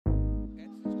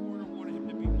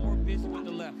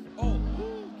left. Oh.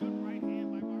 Good right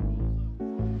hand by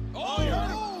Barboza. Oh, you heard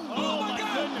him. Oh, my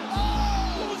God. goodness.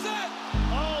 What was that?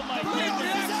 Oh my Playoff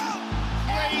goodness.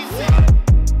 Jackson.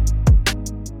 Crazy.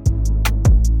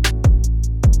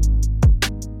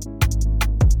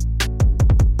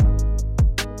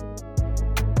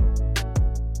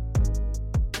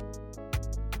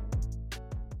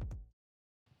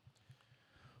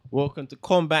 Welcome to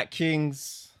Combat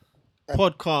Kings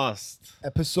podcast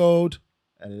Episode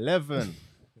 11.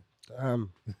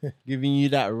 Giving you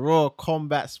that raw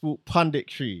combat sport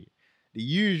punditry. The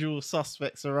usual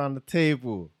suspects around the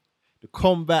table. The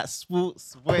combat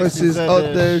sports voices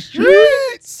of the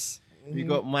streets. We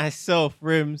got myself,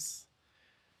 Rims,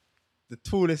 the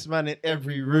tallest man in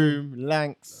every room,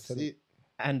 Lanks,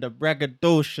 and the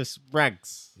braggadocious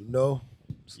Brags. you know,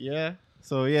 Yeah.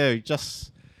 So yeah, we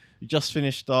just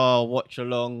finished our watch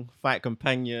along, Fight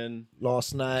Companion,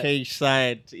 last night. Cage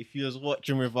Side. If you was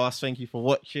watching with us, thank you for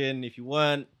watching. If you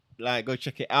weren't, go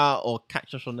check it out or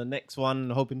catch us on the next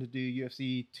one. Hoping to do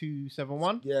UFC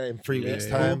 271. Yeah, in 3 weeks'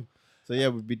 Yeah. time. So yeah,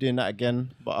 we'll be doing that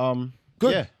again. But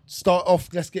Good. yeah. Start off.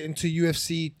 Let's get into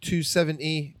UFC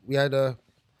 270. We had a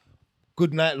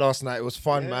good night last night. It was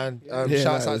fun, man.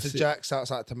 Shouts out to Jack.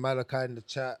 Shouts out to Malachi in the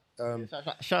chat.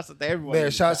 Shouts out to everyone. Yeah,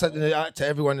 shouts out to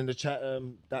everyone in the chat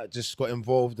that just got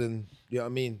involved and, you know what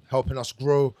I mean, helping us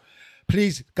grow.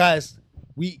 Please, guys,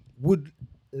 we would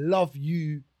love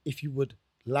you if you would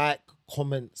like,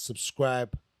 comment,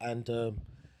 subscribe, and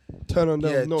Turn on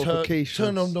those notifications.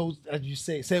 Turn on those, as you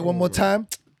say. Say it one more time.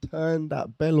 Turn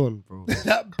that bell on, bro.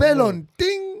 That bell on,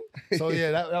 ding. So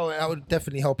yeah, that would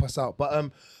definitely help us out.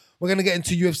 But we're gonna get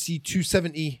into UFC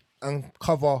 270 and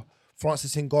cover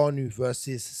Francis Ngannou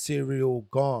versus Cyril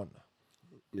Gane.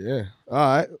 Yeah. All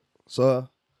right. So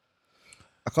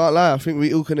I can't lie. I think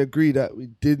we all can agree that we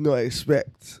did not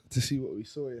expect to see what we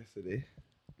saw yesterday.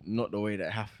 Not the way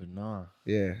that happened, nah.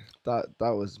 Yeah. That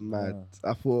was mad.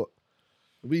 I thought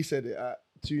we said it at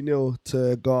 2-0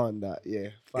 to Gane that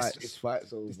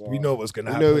fight's over. We know what's gonna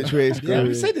We happen. know which way it's Yeah, going.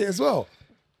 we said it as well.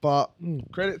 But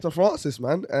credit to Francis,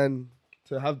 man, and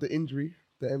to have the injury,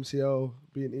 the MCL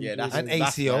being injured. Yeah, that's And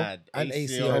that's ACL. bad. And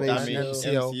ACL. ACL. That means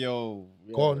MCL. MCL.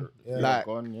 Yeah, Gone. Yeah. Like-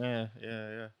 gone.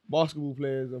 Yeah. basketball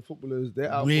players and footballers,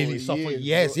 they're out Really for suffer. years.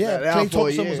 Yes, bro. yeah. Like, they're Clay out for a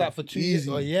Thompson was year. out for 2 years. Easy.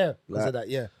 Oh yeah, because Like- of that.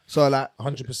 Yeah, So like,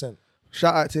 100%.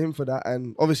 shout out to him for that,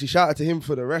 and obviously shout out to him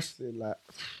for the wrestling. Like,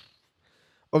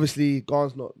 obviously,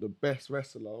 Gane's not the best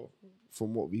wrestler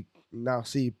from what we now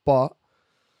see, but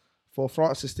for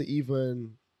Francis to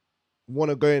even want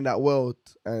to go in that world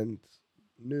and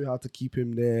knew how to keep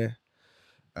him there,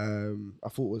 I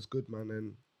thought was good, man,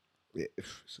 and it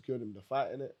secured him the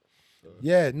fight, innit?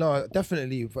 Yeah, no,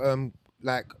 definitely.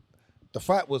 Like the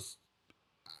fight was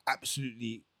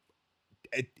absolutely.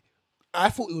 I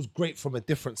thought it was great from a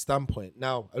different standpoint.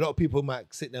 Now, a lot of people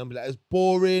might sit there and be like, "It's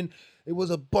boring. It was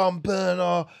a bum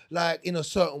burner," like in a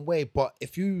certain way. But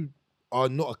if you are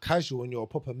not a casual and you're a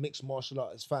proper mixed martial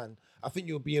arts fan, I think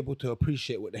you'll be able to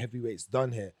appreciate what the heavyweights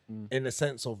done here in the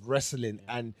sense of wrestling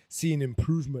and seeing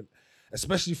improvement,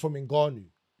 especially from Ngannou.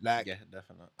 Like, Yeah,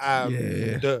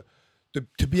 definitely.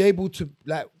 to be able to,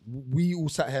 like, we all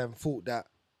sat here and thought that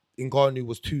Ngannou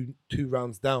was two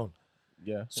rounds down.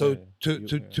 Yeah. So yeah.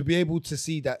 to be able to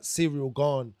see that Cyril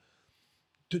Gane,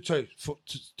 to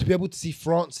be able to see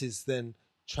Francis then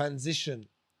transition,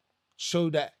 show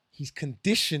that his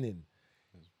conditioning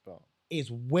is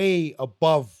way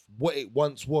above what it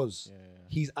once was.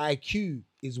 His IQ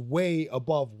is way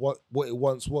above what it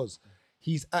once was.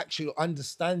 His actual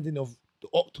understanding of the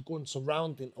octagon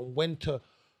surrounding and when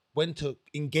to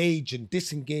engage and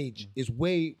disengage is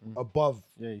way above.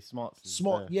 Yeah, he's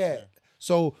smart. Yeah.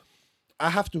 So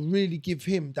I have to really give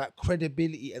him that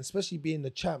credibility, and especially being the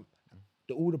champ,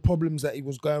 all the problems that he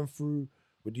was going through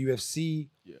with UFC,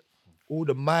 all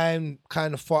the mind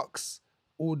kind of fucks,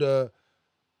 all the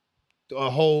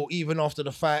whole, even after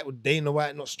the fight with Dana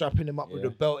White not strapping him up with the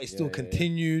belt, it still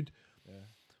continued.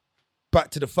 Back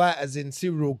to the fight, as in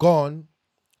Cyril Gane,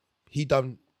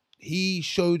 he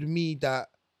showed me that,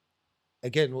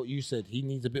 again, what you said, he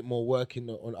needs a bit more work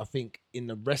on I think, in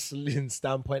the wrestling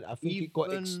standpoint. I think it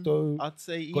got exposed. I'd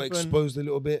say Got exposed a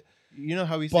little bit. You know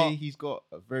how we But- say he's got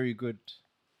a very good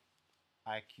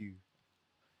IQ.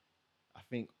 I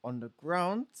think on the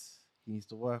ground he needs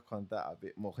to work on that a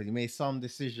bit more because he made some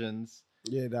decisions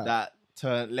Yeah, that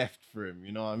turned left for him.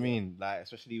 You know what I mean? Like,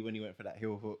 especially when he went for that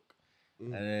heel hook,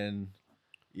 and then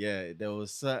there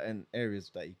was certain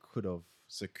areas that he could have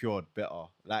secured better.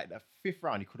 Like the 5th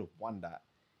round, he could have won that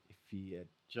if he had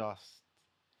just.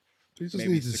 he just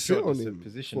maybe needs to sit secured on the him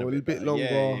position for a little bit better. longer.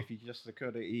 Yeah, if he just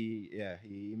secured it,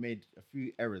 he made a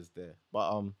few errors there.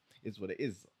 But is what it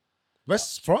is.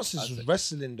 Francis was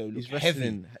wrestling though. He's Heavy.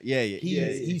 wrestling. Yeah.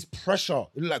 He's pressure.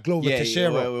 He looked like Glover Yeah,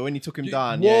 Teixeira. when he took him Dude,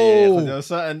 down, whoa. yeah. 'Cause there was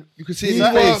certain You could see his He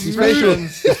face. was His facial moving.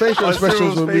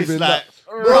 expressions were moving. like,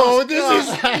 Bro, this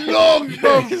is long,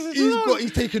 bro.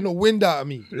 He's taking the wind out of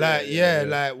me. Like,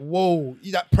 like, whoa,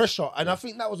 that pressure. And I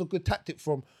think that was a good tactic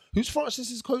from who's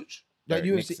Francis's coach? Like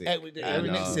Eric UFC, Nixick. Eric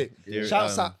Nixick.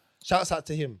 Derek, Shouts out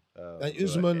to him. And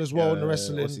Usman as well in the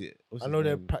wrestling. What's I his know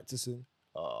they're name? practicing.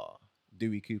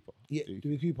 Dewey Cooper. Yeah, Dewey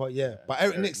Dewey Cooper, yeah. But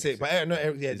Eric Nixick,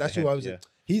 yeah, He's that's the who I head, was. yeah.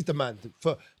 He's the man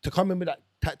to come in with that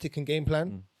tactic and game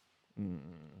plan.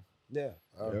 Yeah.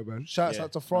 Yeah, man. Shouts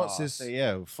out to Francis.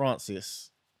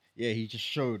 Francis. Yeah, he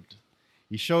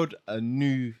showed a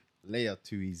new layer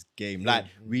to his game. Like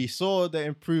we saw the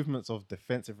improvements of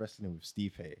defensive wrestling with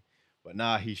Steve Hay, but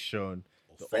now he's shown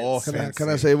the offensive. Can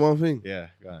I say one thing? Yeah,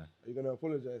 go on. Are you gonna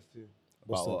apologize to him?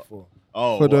 What's About that for?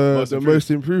 Oh, For what, the most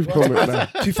improved comment now.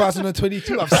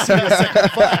 2022. I've seen the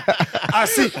second fight. I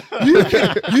see.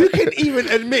 You can even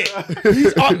admit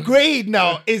his upgrade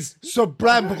now is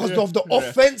sublime because of the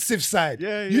offensive side.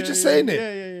 You're just saying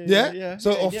it. Yeah.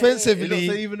 So offensively, it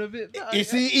looks even a bit better.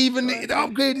 it's even the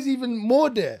upgrade is even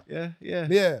more there. Yeah.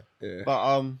 Yeah.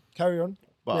 But Carry on.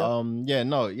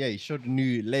 he showed a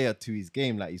new layer to his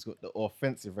game. Like he's got the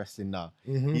offensive wrestling now.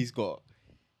 He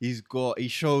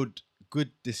showed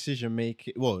good decision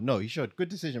making. Well, no, he showed good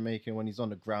decision making when he's on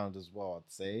the ground as well. I'd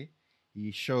say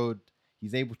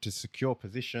he's able to secure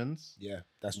positions. Yeah,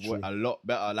 that's true. A lot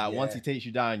better. Like once he takes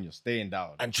you down, you're staying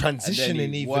down And then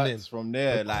transitioning he even works in. from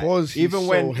there. Because like he's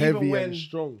so heavy and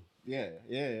strong. Yeah.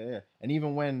 And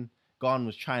even when Garn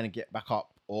was trying to get back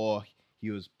up or he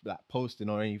was like posting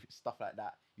or any stuff like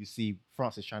that, you see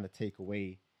Francis trying to take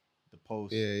away the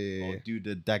post or do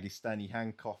the Dagestani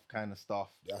handcuff kind of stuff.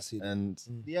 I see that. And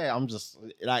I'm just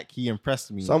like he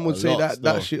impressed me. Some would a say lot that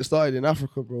still. shit started in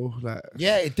Africa, bro. Like,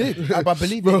 Yeah, it did. I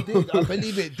believe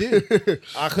it did.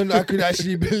 I could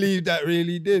actually believe that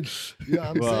really did. You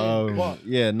know what I'm saying?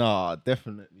 But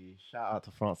Definitely. Shout out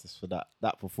to Francis for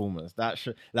that performance.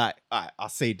 I'll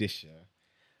say this year,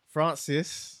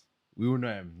 Francis, we all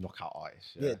know him knockout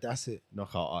artist. yeah, that's it.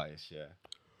 Knockout artist. Yeah,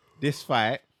 this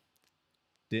fight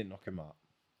didn't knock him out.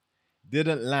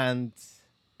 Didn't land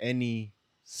any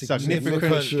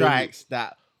significant strikes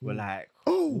that were like,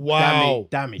 Wow.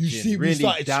 damaging. You see, we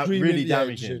started screaming really the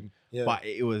damaging. action. Yeah. But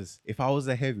it was, if I was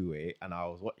a heavyweight and I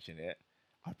was watching it,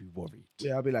 I'd be worried.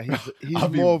 yeah, I'll be like, he's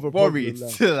I'd be more of a worried problem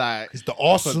now. to like. Because the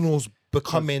Arsenal's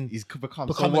becoming He's become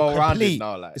becoming so well-rounded complete.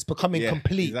 now. Like, It's becoming yeah,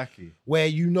 complete. Exactly. where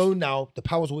you know now the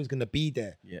power's always going to be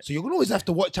there. Yeah. So you're going to always have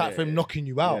to watch out for him knocking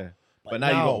you out. Yeah. But now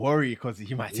you got to worry because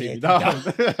he might take Yeah, you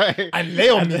down. And lay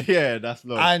on me. Yeah, that's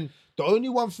low. And the only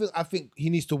one thing I think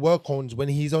he needs to work on is when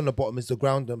he's on the bottom is the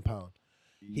ground and pound.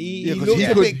 He 'cause looks he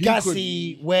a could- bit he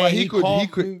gassy could- where But he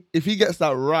could. if he gets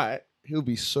that right, he'll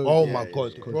be so. Oh yeah, my yeah,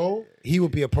 God, yeah. bro. He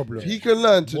would be a problem. If he can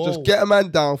learn to just get a man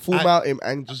down, full And- mount him,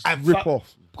 and just and rip fa-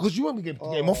 off. Because you won't be able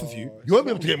to get him off of you. Oh, You won't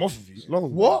be able to get him off of you. It's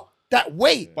long, What? That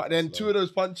weight. But then two of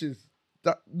those punches,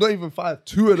 not even five,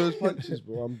 two of those punches,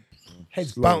 bro. I'm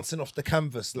Heads slow. bouncing off the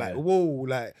canvas. Like, whoa.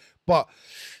 Like, but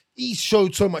he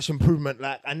showed so much improvement.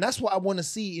 Like, and that's what I want to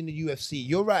see in the UFC.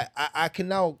 You're right. I can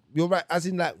now, you're right. As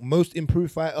in, like, most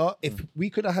improved fighter. If we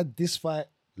could have had this fight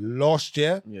last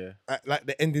year, yeah. at like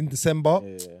the end in December,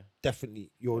 Yeah.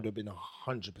 definitely you would have been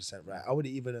 100% right. I would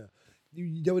have even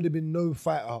there would have been no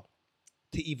fighter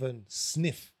to even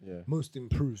sniff most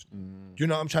improved. Do you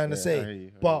know what I'm trying to I say? hear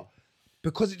you. But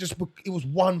because it was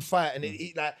one fight and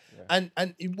it like and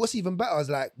what's even better is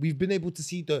like we've been able to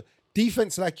see the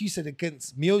defense, like you said,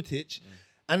 against Miocic,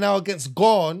 and now against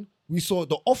Gorn, we saw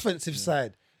the offensive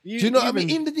side. Do you know what I mean?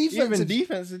 In the defensive, Even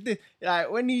defensive,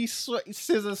 like when he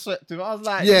scissor swept him, I was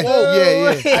like, Yeah, whoa, yeah.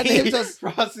 wait. And him just-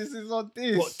 Francis is on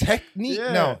this. what technique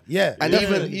Yeah. now? Yeah, And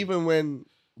definitely. even when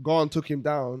Garn took him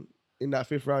down in that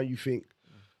fifth round, you think,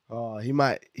 oh, he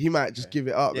might just give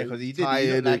it up. Yeah, and 'cause he did. He tired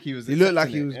looked like and- he was He looked like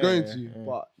he accepting was it. going Yeah, to, yeah.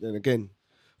 but then again,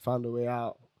 found a way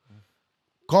out.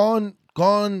 Gone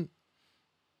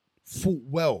fought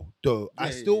well though.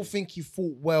 I still think he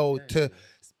fought well to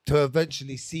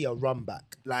eventually see a run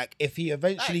back. Like if he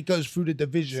eventually goes through the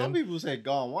division, Some people say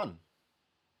Garn won.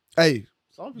 Hey,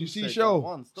 Some people you see say Shell, Garn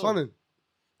won still. Sonnen,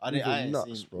 I These are ain't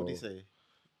nuts, seen. bro. What did he say?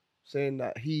 saying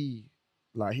that he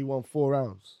won 4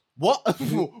 rounds. What?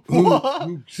 Who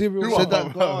said won?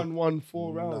 that Garn won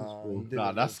 4 rounds, bro. he didn't Nah,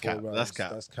 win that's 4 cap. rounds. That's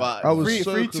cap. That's cap. But I was 3-2,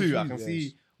 so I can confused.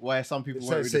 see why some people So-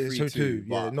 went with so- the so 3-2. two,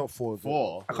 yeah, but not 4.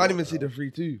 4. I can't even see the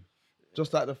 3-2.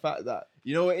 Just like the fact that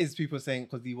You know what it is? People saying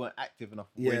because he weren't active enough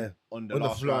to Yeah. win on the On the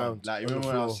last floor, round. Like, on the remember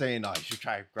when I was floor. saying, you should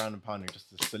try ground and pounding just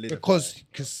to solidify. Because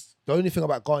The only thing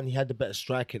about Garden, he had the better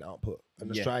striking output and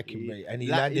the Yeah, striking rate, and he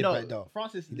La- landed you know, better.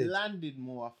 Francis He did. landed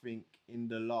more, I think, in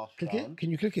the last Click round. it. Can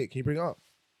you click it? Can you bring it up?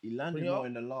 He landed Bring it more up.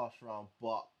 in the last round,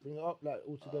 but Bring it up like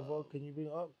all together. Can you bring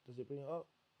it up? Does it bring it up?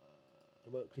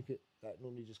 It won't click it like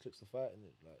normally just clicks the fight and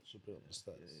it like should bring up the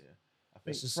stats. yeah. I think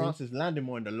Let's just see. Francis landed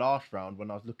more in the last round when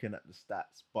I was looking at the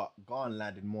stats, but Garn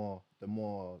landed the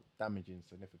more damaging,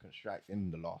 significant strikes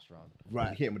in the last round. Right.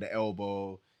 He hit him with the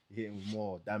elbow. He hit him with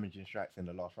more damaging strikes in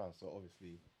the last round. So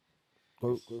obviously,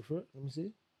 Go for it. Let me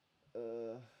see.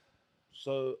 uh,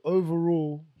 So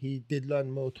overall, he did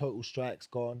land more total strikes.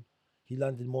 Gone. He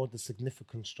landed more of the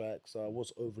significant strikes. So I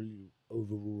was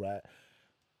overall right.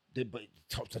 But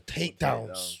top the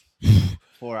takedowns.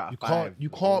 4 out of You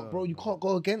 5. can't, bro. You can't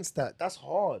go against that. That's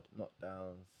hard.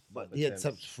 Knockdowns. But sub he had attempts,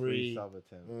 attempts three. sub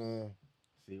attempts.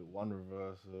 See, 1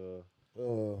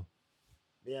 reversal.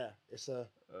 Yeah, it's Uh,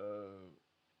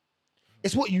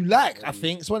 it's what you like. I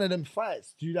think it's one of them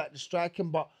fights. Do you like the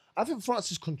striking? But I think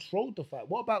Francis controlled the fight.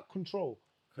 What about control?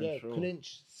 Yeah, Control.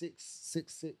 clinch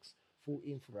 6-6-6,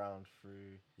 14 for round 3.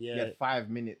 Yeah. He had 5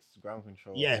 minutes ground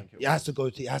control. I Yeah, think it has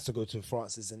to go to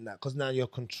Francis in that because now you're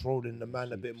controlling the man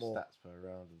a Keep bit more. Stats per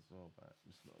round as well, but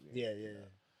it's not good. Yeah.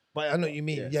 But I know what you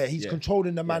mean. Yeah, Yeah, he's yeah.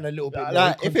 controlling the man a little bit more.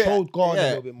 Like, He if it- controlled Garden a yeah.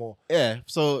 little bit more. Yeah,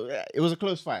 so it was a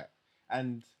close fight,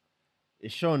 and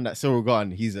it's shown that Cyril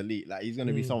Garden, he's elite. Like he's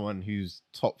gonna be someone who's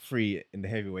top 3 in the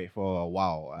heavyweight for a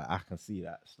while. I can see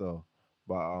that still,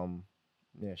 but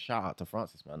yeah, shout out to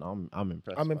Francis, man. I'm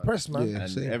impressed. I'm impressed, man. Yeah. And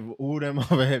same. all them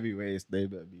other heavyweights, they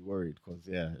better be worried because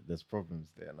there's problems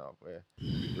there now, boy.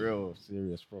 Real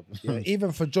serious problems. Yeah,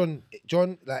 even for John,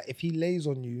 like if he lays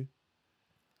on you,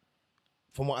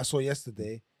 from what I saw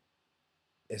yesterday,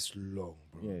 it's long,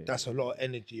 bro. Yeah, That's a lot of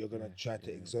energy you're gonna try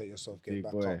to exert yourself, get Big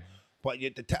back boy. up. But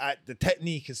the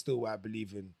technique is still what I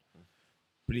believe in.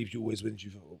 Believe you always wins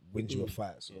you a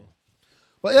fight. So,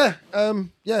 but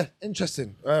yeah,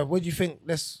 interesting. What do you think?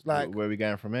 Let's like Where are we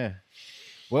going from here?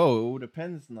 Well, it all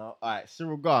depends now. All right,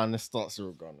 Cyril Gahn. Let's start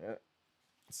Cyril Gahn. Yeah,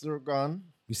 Cyril Gahn.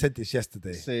 we said this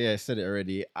yesterday. So yeah, I said it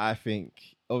already. I think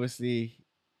obviously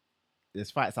there's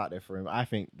fights out there for him. I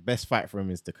think the best fight for him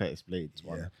is the Curtis Blades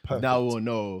one. Yeah, perfect. Now we'll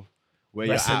know where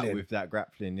you're Wrestling. at with that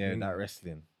grappling. Yeah, that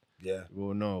wrestling. Yeah,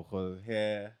 We'll know because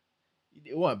here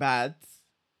it wasn't bad,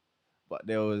 but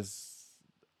there was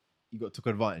you got took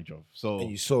advantage of. So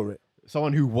and you saw it.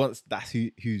 someone who wants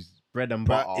who's bread and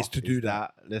But butter is to do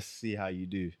that. Let's see how you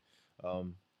do.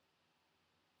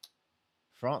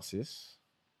 Francis,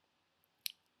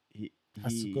 he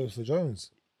Has to go for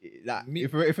Jones. like Me-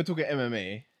 if we're talking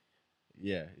MMA,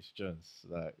 yeah, it's Jones.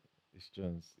 Like it's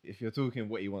Jones. If you're talking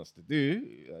what he wants to do,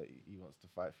 he wants to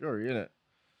fight Fury, innit?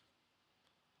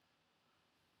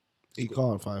 He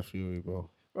can't fight Fury, bro.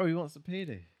 Bro, he wants the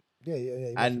payday. Yeah. he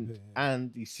must And have been,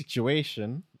 and the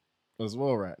situation as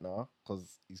well right now because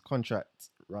his contract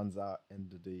runs out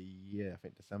end of the year, I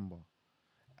think December,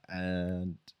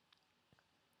 and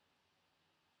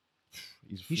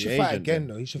he's a He free should fight agent again, then.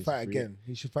 though. He should He's fight free- again.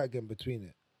 He should fight again between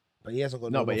it. But he hasn't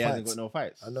got No, no but he more hasn't fights. got no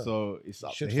fights. I know. So it's He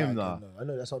up to should him fight now. again, though. I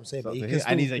know that's what I'm saying. It's But up he to can him.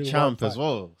 still And he's a do one champ as fight.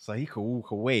 well, so he could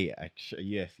walk away. Actually,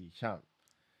 yes, he's champ.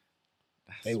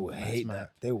 They will That's hate mad.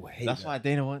 that. They will hate That's that. why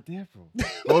Dana weren't there, bro.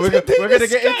 Well, we're gonna get into it.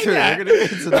 We're gonna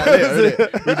get into that later,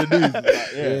 innit? With the news. Like,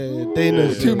 Yeah,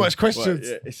 Dana's Too much But, questions.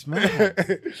 yeah, it's mad.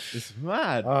 It's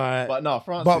mad. All right. But no,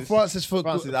 Francis. But Francis, for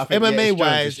Francis, I think, MMA yeah,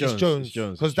 wise, it's it's Jones.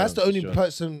 Jones. Because that's the It's only Jones.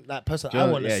 person I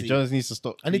Jones, want to yeah, see. Jones needs to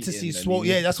stop. I need to tweeting see and swole. he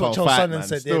Yeah, needs that's to what come Charles fight, Sonnen man,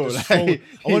 said. still, Yeah, the like, swole. I you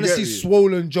want to get see me?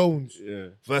 swollen Jones Yeah.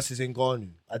 versus Ngannou.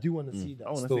 I do want to see that.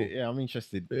 I want to still. see. Yeah, I'm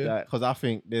interested. Yeah. Because I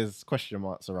think there's question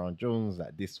marks around Jones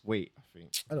at this weight. I think.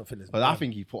 I don't think there's. Because I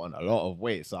think he put on a lot of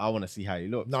weight, so I want to see how he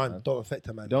looks. none man. don't affect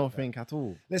him, man. Don't think at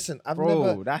all, Listen, I've bro.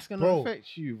 never. That's gonna bro,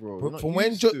 affect you, bro. Bro, You're not from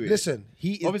when used to it. listen,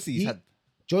 he is, Obviously, he's had.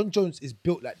 John Jones is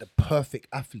built like the perfect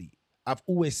athlete. I've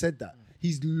always said that.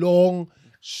 He's long,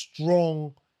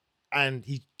 strong, and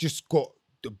he's just got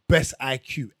the best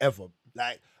IQ ever.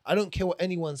 Like, I don't care what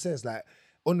anyone says. Like,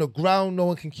 on the ground, no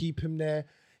one can keep him there.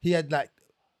 He had like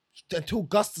until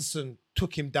Gustafsson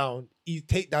took him down, his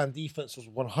takedown defense was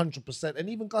 100%. And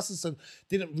even Gustafsson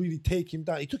didn't really take him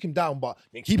down. He took him down, but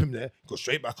didn't keep him there. Go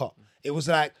straight back up. It was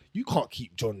like, you can't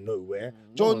keep John nowhere.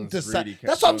 John one's decides. really kept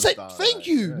That's what I'm Jones saying. down, Thank like,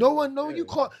 you. yeah. No one, Yeah. you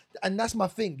can't. And that's my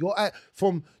thing. You're at,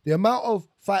 from the amount of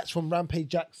fights from Rampage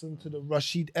Jackson to the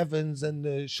Rashid Evans and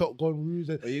the Shotgun Ruse.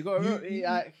 But you got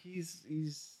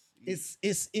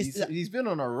he's been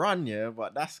on a run, yeah.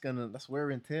 But that's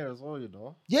wear and tear as well, you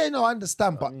know. Yeah, no, I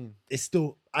understand, I but mean- it's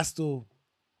still,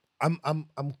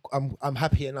 I'm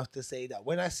happy enough to say that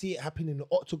when I see it happen in the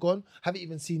octagon, haven't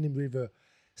even seen him with a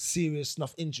serious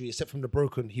enough injury except from the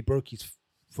broken. He broke his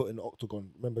foot in the octagon.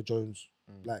 Remember Jones?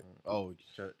 Like, Oh,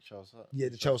 Charles Sutton. yeah,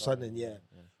 the Chael Sonnen, yeah.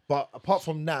 But apart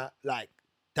from that, like,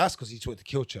 that's because he tried to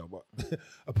kill Chael. But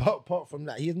apart from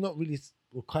that, he has not really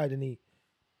required any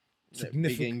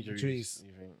significant Big injuries.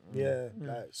 You think? Yeah,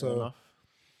 like, fair so. enough.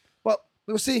 But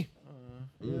we'll see.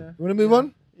 Yeah. You want to move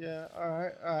on? Yeah. All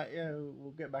right. Yeah,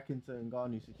 we'll get back into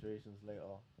Ngannou situations later.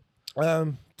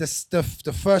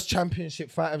 The first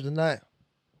championship fight of the night,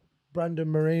 Brandon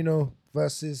Moreno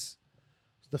versus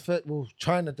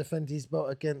trying to defend his belt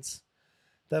against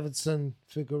Davidson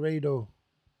Figueiredo,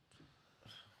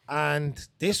 and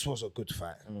this was a good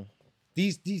fight.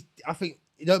 These I think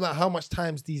it don't matter how much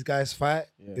times these guys fight,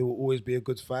 it will always be a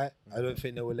good fight. I don't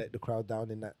think they will let the crowd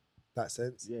down in that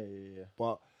sense. Yeah.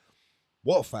 But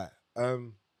what a fight!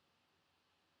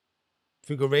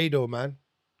 Figueiredo, man,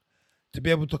 to be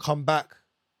able to come back,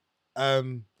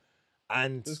 and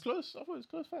It was close. I thought it was a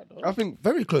close fight, though. I think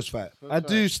very close fight. I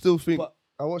do still think. But-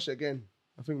 I watched it again.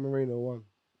 I think Moreno won.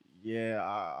 Yeah,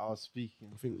 I was speaking.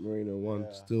 I think Moreno won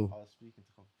I still. was speaking to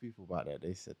a couple of people about that.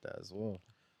 They said that as well.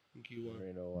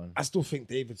 Moreno won. I still think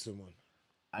Davidson won.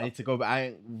 I need to go back. I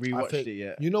ain't rewatched think- it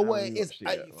yet. You know I what haven't it is?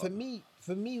 rewatched it yet,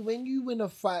 For me, when you win a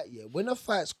fight, when a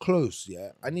fight's close,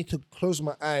 I need to close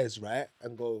my eyes, right,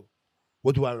 and go,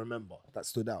 what do I remember that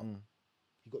stood out?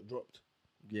 He got dropped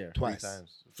yeah, twice,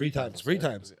 3 times. three I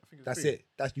times. think it was That's 3. it.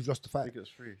 That's you've lost the I fight. think it was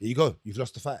 3. Here you go. You've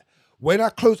lost the fight. When I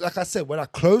close, like I said, when I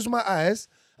close my eyes,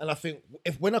 and I think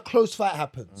when a close fight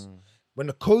happens, when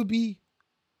the Kobe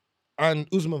and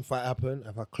Usman fight happened,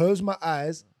 if I close my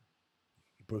eyes,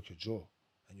 you broke your jaw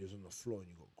and you was on the floor and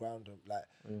you got grounded. Like,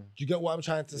 do you get what I'm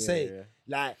trying to say? yeah.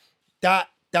 Like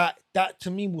that to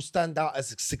me will stand out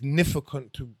as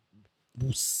significant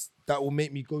that will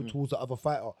make me go towards the other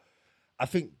fighter. I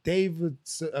think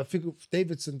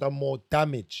Davidson done more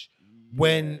damage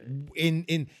when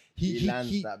in He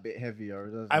lands that bit heavier,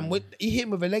 doesn't and he? when he hit him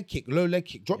with a leg kick, low leg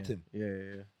kick, dropped him.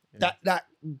 Yeah.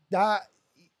 That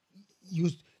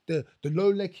used the low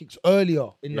leg kicks earlier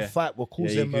in the Yeah. fight were Yeah,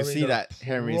 causing you can Moreno see that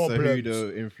Henry problems.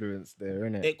 Cejudo influence there,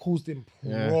 innit? It caused him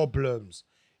problems.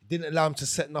 It didn't allow him to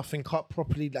set nothing up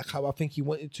properly like how I think he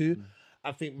wanted to.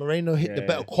 I think Moreno hit the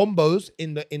better combos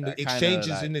in the That kinda, exchanges,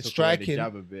 like, in the took away striking.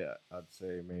 jab a bit, I'd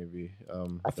say maybe. I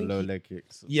The think low he- leg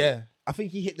kicks. Yeah, I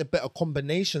think he hit the better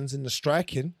combinations in the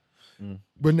striking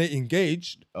when they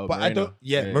engaged. Oh, but I Moreno. don't.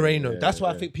 Yeah, Moreno. yeah, That's what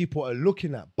I yeah. think people are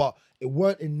looking at. But it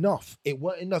weren't enough.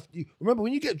 Remember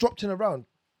when you get dropped in a round,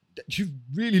 you've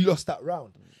really lost that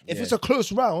round. If Yeah. it's a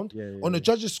close round Yeah, on the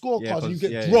judges' scorecard, and you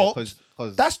get 'cause- dropped.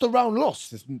 'cause That's the round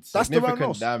lost. That's the round significant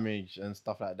lost. damage and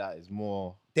stuff like that is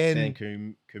more Then-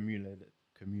 than cumulative.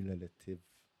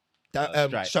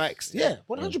 Strikes. Yeah,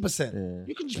 100%. Yeah.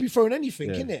 You can just be throwing anything,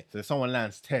 Yeah. innit? So if someone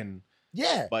lands 10,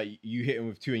 Yeah. but you hit him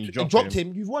with 2 and you You drop dropped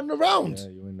him, you've won the round. Yeah,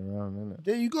 you win the round, innit?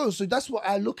 There you go. So that's what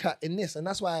I look at in this, and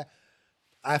that's why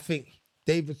I think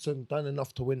Davidson done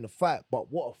enough to win the fight.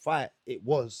 But what a fight it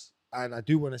was, and I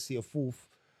do want to see a fourth.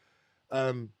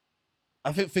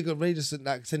 I think Figueiredo,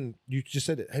 like I said, you just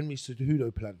said it, Henry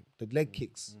Cejudo plan, the leg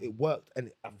kicks, it worked,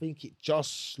 and I think it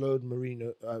just slowed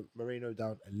Moreno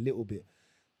down a little bit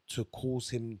to cause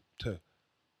him to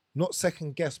not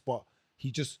second guess, but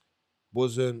he just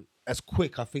wasn't as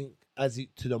quick, I think,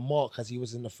 to the mark as he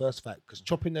was in the first fight. Because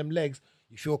chopping them legs,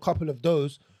 you feel a couple of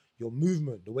those, your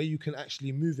movement, the way you can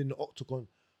actually move in the octagon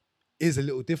is a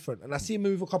little different. And I see him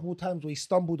move a couple of times where he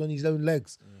stumbled on his own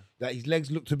legs. Like his legs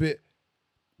looked a bit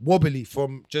wobbly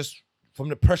from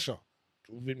the pressure.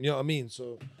 You know what I mean?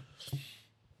 So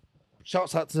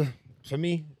shouts out for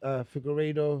me,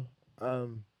 Figueiredo.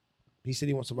 He said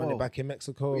he wants to run it Whoa. back in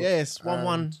Mexico. Yes,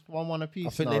 And 1-1 apiece. I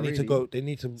think now, they need to really. go. They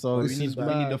need to. So we This need is the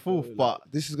mad, fourth, bro. but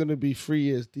This is gonna be 3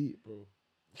 years deep, bro.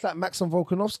 It's like Maxim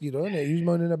Volkanovski, though, isn't it? Who's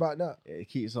moaning about that? it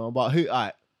keeps on. But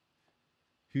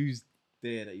who's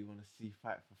there that you want to see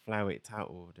fight for flyweight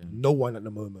title? Then No one at the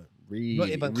moment. really, Not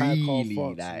even Kai really,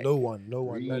 France. like, No one.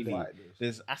 really. None.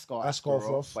 There's Askar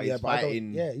Askarov, but yeah, he's but I don't,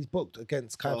 fighting. yeah, he's booked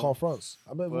against Kai So- France.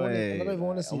 I don't even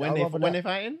want to see. when I'd they rather when that. they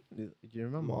fighting? Do you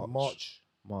remember? March.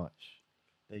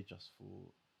 They just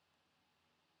fought.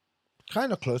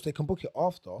 Kind of close. They can book it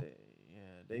after.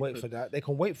 They Wait could- for that. They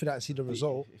can wait for that and see the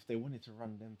result. If they wanted to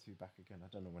run them two back again, I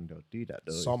don't know when they'll do that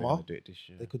though. if Summer. they're gonna do it this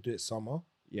year. They could do it summer.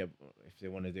 Yeah, but if they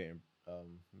want to do it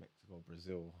in Mexico,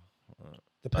 Brazil.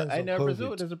 Depends on Ain't there COVID.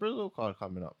 Brazil? There's a Brazil card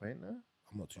coming up, ain't there?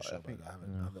 I'm not too I sure about think- that.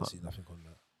 I yeah. haven't seen nothing on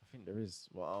that. I think there is.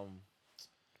 Well,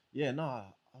 yeah, no,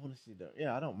 I want to see them.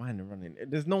 Yeah, I don't mind them running.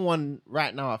 There's no one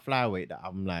right now at flyweight that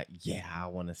I'm like, yeah, I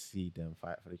want to see them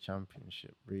fight for the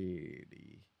championship.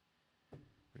 Really.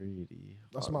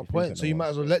 That's Can't my really think point. of So no you one. might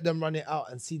as well let them run it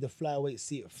out and see the flyweight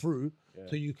see it through, Yeah.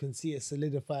 so you can see it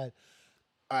solidified.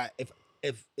 alright,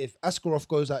 if Askarov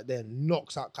goes out there and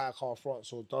knocks out Kai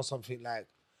France or does something like,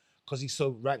 because he's so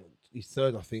ranked, he's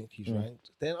third, I think he's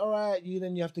ranked. Then all right, you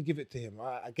have to give it to him. All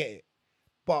right, I get it,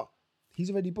 but he's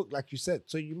already booked, like you said.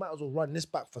 So you might as well run this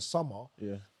back for summer.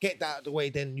 Yeah. Get that out of the way,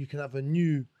 then you can have a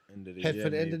new head for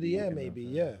the end of the year, maybe.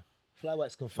 Yeah,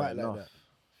 flyweights can fight like that.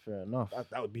 Fair enough.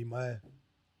 That would be my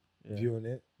view on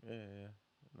it. Yeah.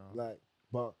 No. Like,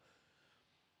 but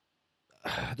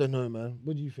I don't know, man.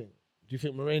 What do you think? Do you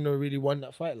think Moreno really won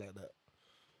that fight like that?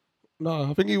 No,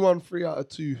 I think he won 3 out of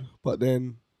 2. But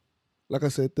then, like I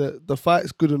said, the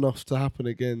fight's good enough to happen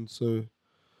again. So, Do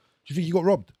you think he got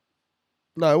robbed?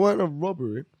 no, it wasn't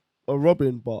a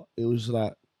robbing, but it was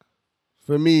like,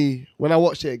 for me, when I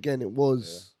watched it again, it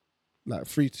was like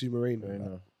 3-2 Moreno.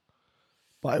 Like,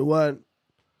 but it weren't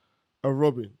a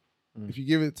robbing. If you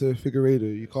give it to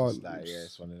Figueiredo, you can't. It's like,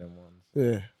 it's one of them ones.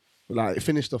 Yeah. Like,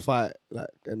 finish the fight, like,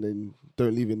 and then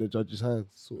don't leave it in the judge's hands,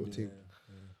 sort of thing.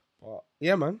 But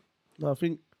yeah, man. No,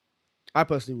 I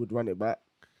personally would run it back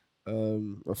a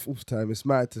 4th time. It's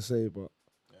mad to say, but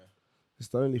it's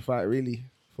the only fight really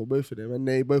for both of them, and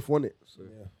they both won it. So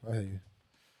Yeah, I hear you.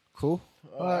 Cool.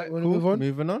 All right, wanna move on?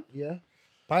 Moving on. Yeah.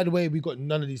 By the way, we got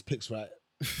none of these picks right.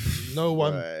 No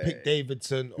one Right. picked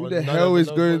Davidson. who or the none hell of is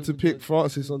no going one to was pick doing-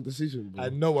 Francis on decision, bro?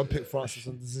 And no one picked Francis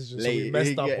on decision, so we Late-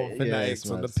 messed up yeah, on yeah, fanatics it's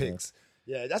on the mad, it's picks.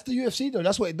 Yeah, that's the UFC though.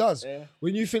 That's what it does. Yeah.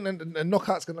 When you think a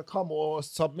knockout's gonna come or a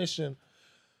submission,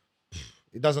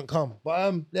 it doesn't come.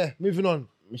 But yeah, moving on.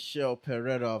 Michelle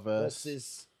Pereira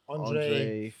Versus Andre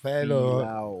Andre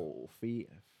Felo.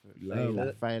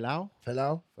 Falau,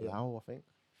 Felo. I think.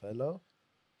 Felo.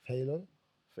 Felo.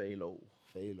 Falo.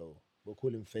 Felo. We'll call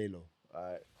him Felo.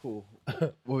 Alright, cool. What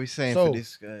are we saying So- for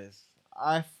this, guys?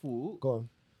 I thought Go on.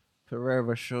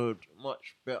 Pereira showed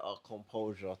much better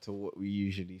composure to what we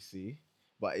usually see,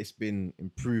 but it's been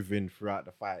improving throughout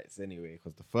the fights anyway.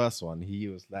 Because the first one, he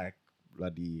was like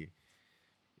bloody,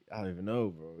 I don't even know,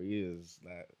 bro. He was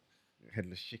like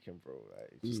headless chicken, bro.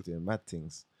 Like just doing mad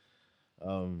things.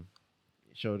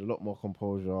 He showed a lot more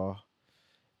composure.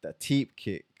 That teep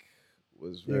kick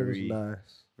was Yeah, it was very,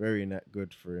 nice. very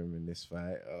good for him in this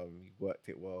fight. He worked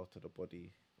it well to the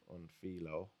body on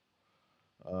Filo.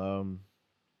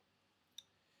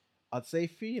 I'd say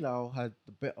Filo had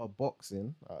the better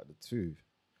boxing out of the two,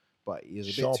 but he was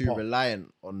a bit too Sharper.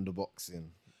 reliant on the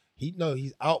boxing.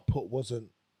 His output wasn't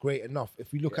great enough.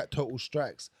 If we look at total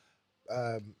strikes,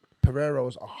 Pereira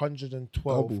was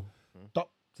 112. Double.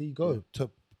 There you go to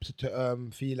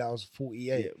Filao's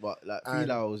 48. Yeah, but like And-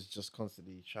 Filo was just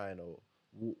constantly trying to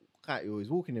he was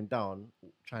walking him down,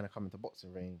 trying to come into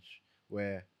boxing range,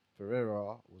 where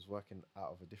Pereira was working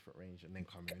out of a different range and then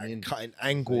coming in. And cutting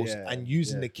angles yeah, and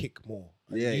using yeah. the kick more.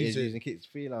 And Yeah, he's using kicks.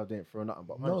 Filo didn't throw nothing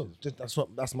but No, punches.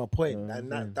 that's my point. Yeah, And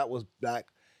yeah. that was like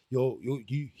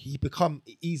he become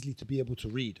easily to be able to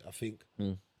read, I think.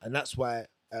 Mm. And that's why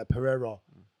Pereira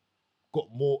got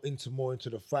more into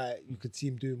the fight. You could see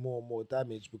him doing more and more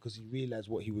damage because he realized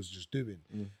what he was just doing.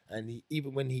 And he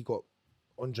even when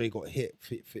Andre got hit,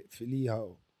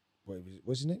 Filao,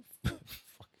 what's his name?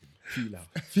 Filo.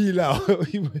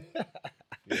 Filao.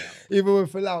 Even when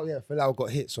Filao got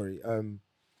hit, sorry.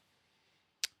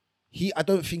 I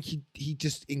don't think he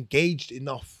just engaged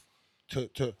enough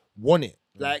to want it.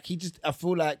 Like I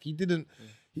feel like he didn't.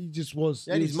 He just was.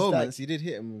 He had he was these just like- moments. He did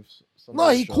hit him with some. no,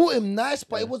 nice he shots. caught him nice,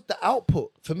 but Yeah. it was the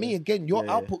output. For me, again, your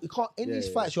Yeah, yeah. output, you can't in Yeah, these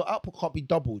yeah, fights, your output can't be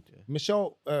doubled.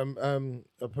 Michelle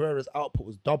Pereira's output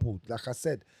was doubled. Like I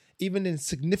said, even in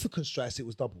significant strikes, it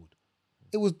was doubled.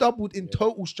 It was doubled in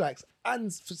total strikes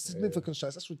and for significant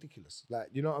strikes. That's ridiculous. Like,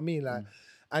 you know what I mean? Like,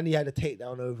 and he had a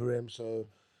takedown over him, so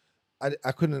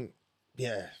I couldn't.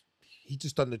 Yeah, he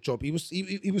just done the job. He was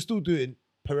still doing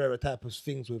Pereira type of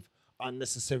things with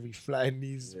unnecessary flying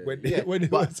knees when it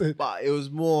was. But it was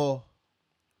more.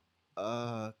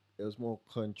 It was more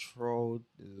controlled.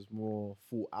 It was more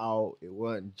thought out. It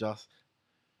weren't just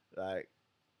like.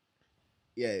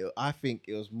 Yeah, I think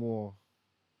it was more.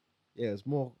 Yeah, it was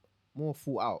more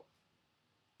thought out.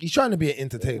 He's trying to be an It was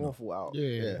entertainer. more thought out.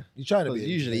 Yeah. He's trying to Because be.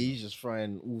 an usually entertainer. he's just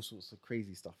throwing all sorts of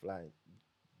crazy stuff like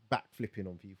back flipping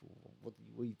on people. What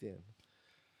are you doing?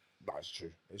 That's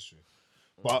true. It's true.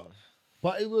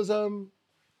 But it was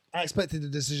I expected the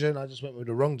decision. I just went with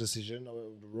the wrong decision. I went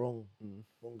with the wrong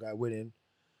guy winning.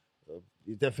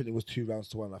 It definitely was 2 rounds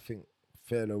to 1. I think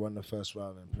Fairlo won the first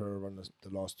round and Pereira won the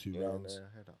last 2 rounds.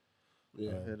 I heard that.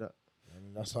 Yeah. I heard that.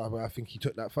 And that's how I think he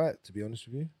took that fight, to be honest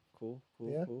with you. Cool.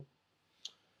 Yeah. Cool.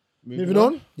 Moving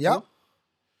on. Yeah.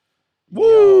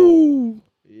 Woo!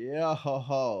 Yeah, ho,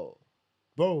 ho.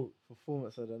 Bro,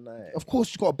 Performance of the night. of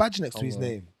course you got a badge next to Come his on.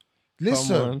 name. Come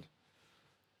Listen, on.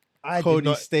 I did Cody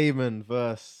not. Stamen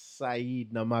versus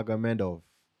Saeed Nurmagomedov.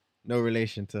 No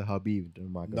relation to Habib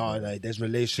Nurmagomedov. No, there's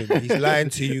relation. He's lying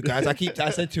to you guys. I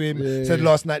said to him, Yeah. said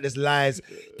last night, there's lies.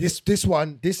 This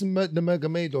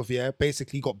Nurmagomedov, yeah,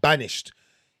 basically got banished.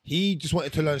 He just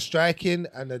wanted to learn striking,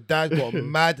 and the dad got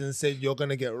mad and said, "You're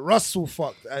gonna get Russell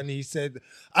fucked." And he said,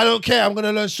 "I don't care. I'm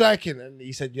gonna learn striking." And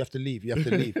he said, "You have to leave. You have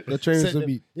to leave." Go train with Sent him-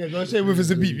 Zabit. Yeah, go train with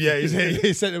Zabit. Yeah,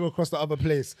 he sent him across the other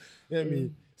place. You know what I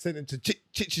mean? Sent him to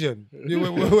Chichian.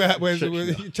 Where's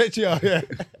Chechnya? Yeah,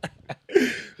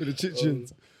 with the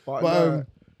Chechians. But, But, nah,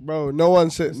 bro, no one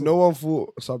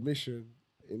thought submission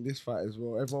in this fight as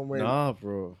well. Everyone went Nah,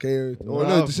 bro. KO. Oh Nah,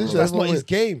 no, bro. decision. That's not everyone his went-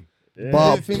 game. Yeah. I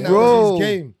But don't think that bro, was his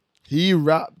game. he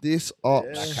wrapped this up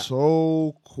Yeah.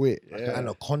 so quick. Like an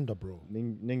anaconda, bro.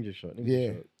 Ninja shot. Ninja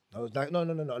Yeah. shot. I was like, no.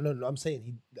 I'm saying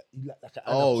he like an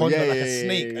Oh, anaconda, yeah, like yeah, a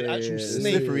snake, yeah, an yeah, actual yeah.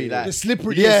 snake. Slippery, like. The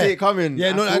slippery, You didn't yeah. see it coming. Yeah,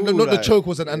 at not all, the like. choke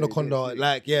was an Yeah, you anaconda. didn't see it.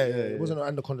 Like, yeah, Yeah, it wasn't an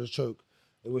anaconda's choke.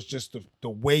 It was just the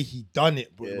way he done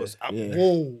it, bro. It Yeah, was yeah.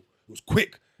 whoa. It was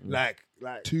quick. Like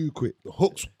Too quick. the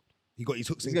hooks. He got his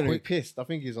hooks He's in gonna quick. be pissed. I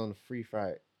think he's on free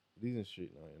fight losing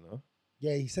streak now. You know.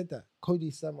 Yeah, he said that.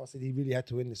 Cody Samar said he really had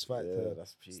to win this fight Yeah, to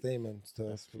that's peak. Stamen to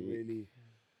That's peak. really,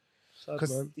 Sad,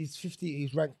 because man. he's 50.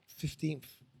 He's ranked 15th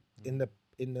in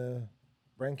the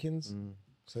rankings. Mm.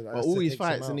 So But all his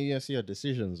fights in the UFC are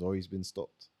decisions, or he's been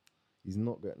stopped. He's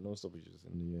not got no stoppages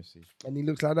in the UFC. And he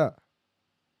looks like that.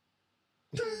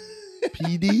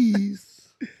 PDs.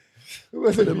 You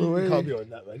Put him away. can't be on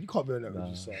that, man. You can't be on that. Nah. When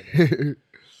you saw that.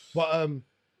 But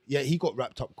yeah, he got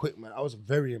wrapped up quick, man. I was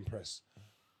very impressed.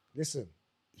 Listen,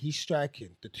 he's striking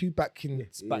the two back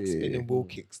spinning wheel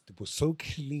kicks. They were so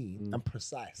clean and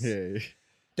precise. Yeah,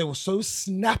 They were so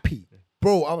snappy,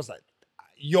 bro. I was like,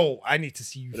 yo, I need to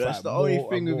see you that's fight the more only and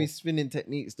thing with more. his spinning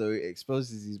techniques, though. It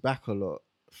exposes his back a lot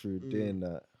through doing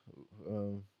that.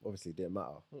 Obviously, it didn't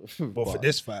matter. But for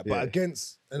this fight, yeah. but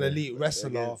against an elite wrestler.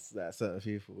 against, like, certain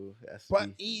people, it has to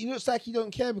But be- he looks like he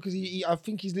don't care because I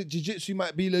think his jiu-jitsu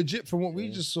might be legit from what we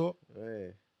just saw. Yeah.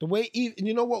 The way and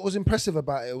you know what was impressive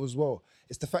about it as well?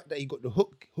 It's the fact that he got the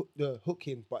hook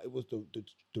in, but it was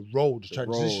the roll, the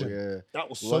transition. yeah. That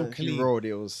was so Once he clean. rolled,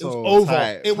 it was It was so over.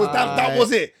 tight, It was that tight.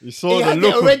 was it. You saw He the had it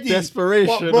look already, of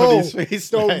desperation but bro, on his face.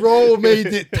 The like- roll made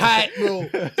it tight, bro.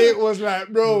 It was like,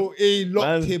 bro, he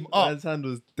locked him up. Man's hand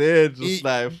was dead, just He-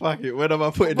 like, fuck it, when am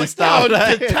I putting But this down? down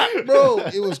Like- to tap, bro.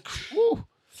 It was cool.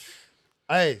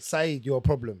 Hey, Saeed, you're a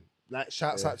problem. Like,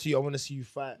 shouts out to you. I want to see you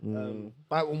fight.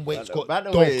 Bantamweight's got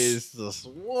Bantamweight dogs. is just,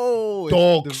 whoa.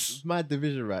 Dogs. It's my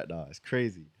division right now. It's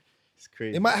crazy. It's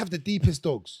crazy. It might have the deepest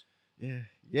dogs. Yeah,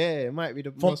 it might be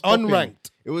the From most popping.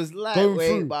 unranked. It was through.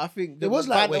 lightweight, but I think the It was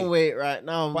lightweight. bantamweight right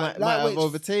now But might have lightweight's-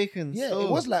 overtaken. Yeah, still. it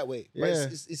was lightweight. But Yeah.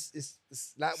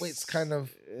 it's lightweight's kind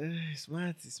of It's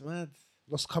mad. It's mad.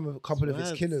 lost a couple of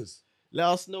its mad. killers. Let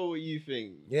us know what you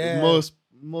think. Yeah. The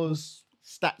most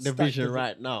stacked Stacked division divi-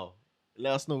 right now.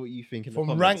 Let us know what you think in From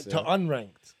the comments. ranked to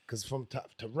unranked. Because from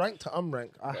to ranked to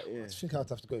unranked, I yeah. think I'd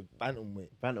have to go bantamweight.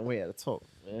 Bantamweight at the top.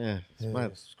 Yeah, it's Yeah,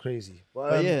 mad. it's crazy.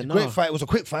 But yeah, great no. fight. It was a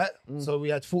quick fight. So we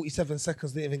had 47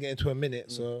 seconds, didn't even get into a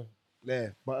minute. So, yeah.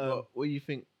 But What do you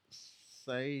think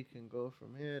Saeed can go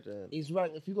from here then? he's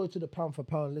ranked. If you go to the pound for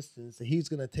pound listings, so he's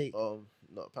going to take Not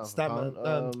pound for Stammer,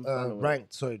 pound. Bantamweight.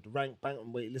 ranked. Sorry, the ranked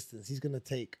bantamweight listings. He's going to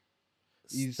take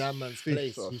He's Stammer's fifth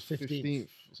place. or He's 15th. 15th.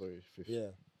 Sorry, 15th. Yeah.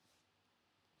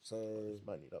 So,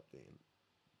 Might need updating.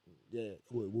 yeah.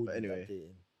 Oh, it will But be anyway.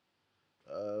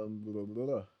 updating. Blah, blah,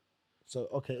 blah. So,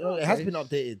 okay. No, it has Okay. been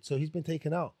updated. So he's been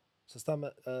taken out. So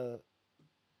Stammer,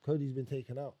 Cody's been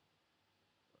taken out.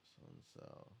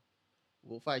 So,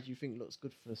 what fight do you think looks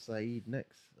good for Saeed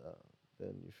next?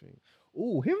 Then you think,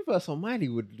 oh, him versus O'Malley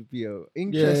would be an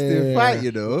interesting Yeah. fight,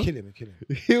 you know. Kill him, kill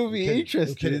him. He'll be He'll kill him,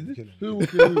 interested. he'll kill him. Who will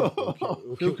kill who?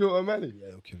 He'll He'll kill O'Malley. Yeah,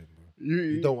 he'll kill him, bro.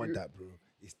 You don't want that, bro.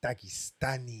 It's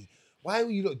Dagestani. Why are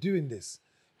you not doing this?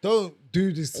 Don't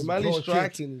do this. to O'Malley's poor kid.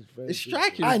 striking is very It's good.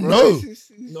 striking. I bro. know.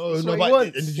 It's No, it's no, what but he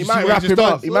wants. did you He see might what wrap just him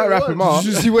done? up. He might wrap him up.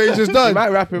 Did you see what he just done? He might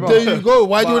wrap him up. There you go.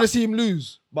 Why do you But- want to see him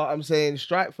lose? But I'm saying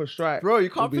strike for strike. Bro, you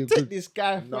will can't be a protect good- this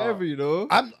guy forever, you know.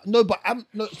 It's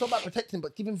not about protecting,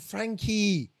 but give him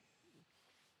Frankie.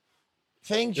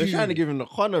 Thank You're you. trying to give him the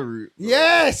Conor route. bro.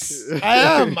 Yes, I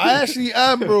am. I actually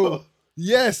am, bro.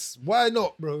 Yes, why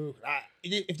not, bro?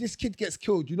 If this kid gets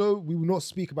killed, you know, we will not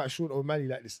speak about Sean O'Malley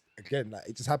like this again. Like,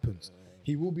 it just happens.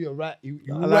 He will be a rat. You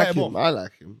I will like write him him. off. I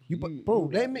like him. Bro,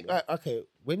 let him make like okay.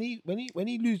 When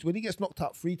he gets knocked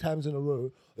out 3 times in a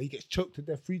row, or he gets choked to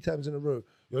death 3 times in a row,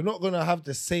 you're not gonna have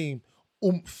the same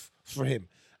oomph for him.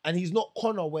 And he's not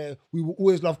Conor, where we will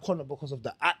always love Conor because of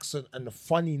the accent and the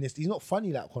funniness. He's not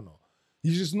funny like Conor.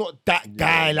 He's just not that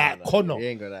guy Yeah, like no, Connor. He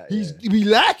ain't got that. He's yeah. we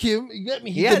like him. You get me?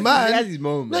 He's the He man. has his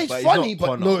moments. No, he's but funny, not but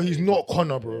Connor. no, he's not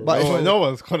Connor, bro. But no, it's- no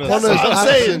one's Connor. Connor's That's what I'm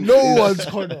accent saying. No is- one's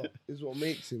Connor. Is what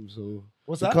makes him so.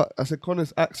 What's The that? Co- I said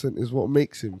Connor's accent is what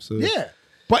makes him so. Yeah,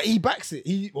 but he backs it.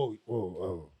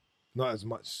 Not as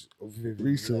much of the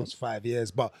Recent. last 5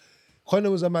 years, but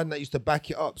Connor was a man that used to back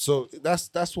it up. So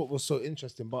that's what was so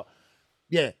interesting. But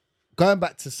yeah, going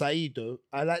back to Saeed though,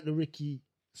 I like the Ricky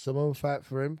Simone fight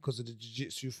for him because of the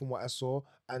jiu-jitsu from what I saw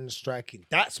and the striking.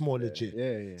 That's more legit.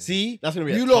 Yeah. See, That's gonna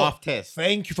be a you tough lot, test.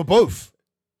 Thank you for both.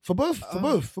 For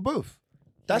both.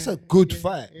 That's a good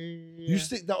fight. Yeah. You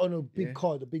stick that on a big Yeah.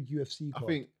 card, a big UFC I card.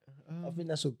 think. I think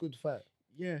that's a good fight.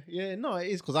 Yeah, no, it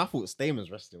is because I thought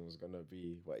Stamon's wrestling was gonna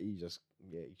be, but he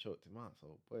choked him out. So,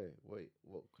 wait,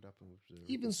 what could happen with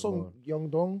the Even with Song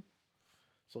Yongdong,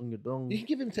 Song Yadong? you can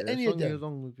give him to any Song of them.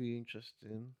 Yadong would be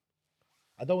interesting.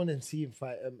 I don't want to see him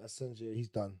fight Asensio. He's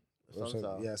done.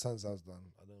 Sansao. Yeah, Sansao's done.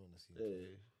 I don't want to see him.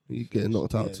 He's getting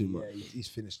knocked out Yeah, too much. Yeah, he's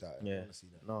finished that. I Yeah. don't want to see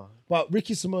that. No, But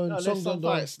Ricky Simone, no, Song there's some Yongdong,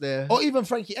 fights there. or even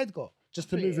Frankie Edgar, just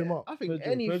to move him up. I think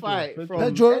Pedro, any Pedro, fight Pedro. from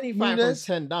Pedro any fight Nunes.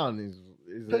 from 10 down is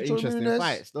an Pedro interesting Nunes.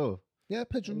 fight still. Yeah,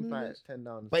 Pedro Any fight Nunes. 10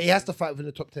 down. is- But he has to fight within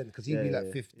the top 10 because he'll Yeah, be yeah, like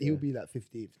yeah. 50. Yeah. He'll be like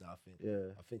 15th now. I think. Yeah.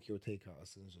 I think he'll take out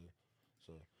Asensio.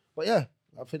 So, but yeah,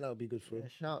 I think that would be good for Yeah, him.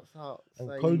 shouts out. And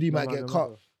Saeed Cody might get cut.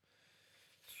 Nurmagomedov.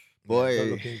 Boy, Yeah,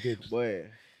 not looking good.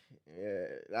 boy, yeah.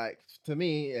 Like to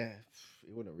me, yeah, it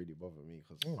wouldn't really bother me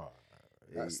because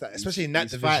That's that, especially in that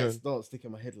these division. fights don't stick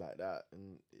in my head like that,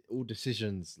 and all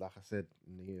decisions, like I said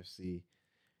in the UFC,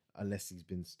 unless he's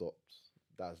been stopped,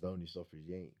 that's the only stoppage.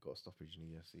 You ain't got a stoppage in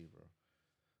the UFC, bro.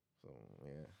 So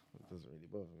yeah, it doesn't really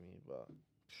bother me, but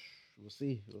we'll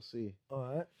see. All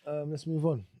right, let's move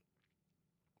on.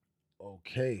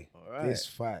 Okay, All right. this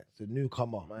fight, the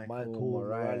newcomer, Michael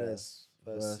Morales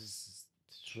versus versus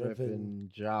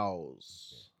Trevin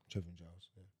Giles. Trevin Giles.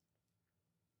 Yeah.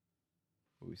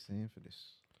 What are we saying for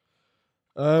this?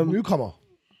 Newcomer.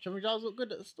 Trevin Giles looked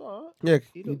good at the start. Yeah,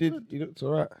 He he looked did. good. He looked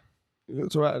alright. He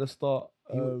looked alright at the start.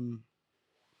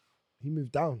 He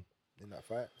moved down in that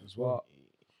fight as well.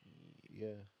 But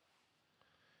Yeah.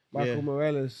 Michael Yeah.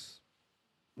 Morales,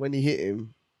 when he hit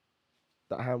him,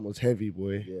 that hand was heavy,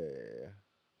 boy. Yeah.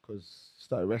 Because he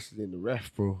started wrestling the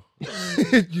ref, bro.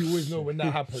 You always know when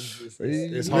that happens.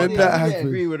 It's When hard. that I happened-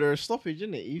 agree with her stoppage,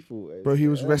 isn't it? He thought it Bro, he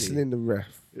was early. wrestling the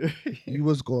ref. He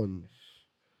was gone.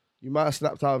 You might have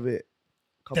snapped out of it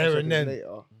a couple There and seconds then.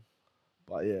 later.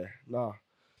 But yeah, nah.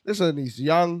 Listen, he's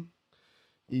young.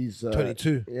 He's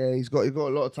 22. Yeah, he's got a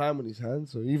lot of time on his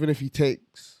hands. So even if he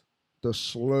takes the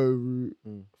slow route,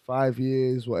 5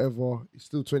 years, whatever, he's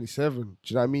still 27. Do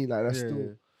you know what I mean? Like that's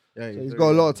still. Yeah, So he's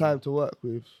got a lot of time to work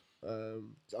with.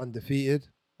 He's undefeated.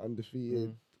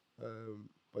 Undefeated.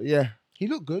 But yeah, He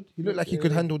looked good. He looked like he Yeah.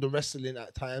 could handle the wrestling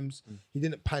at times. He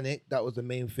didn't panic. That was the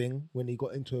main thing. When he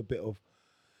got into a bit of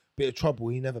trouble,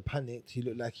 he never panicked. He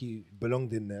looked like he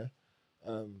belonged in there.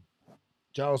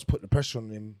 Giles put the pressure on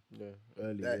him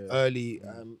early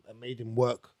and made him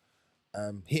work.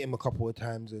 Hit him a couple of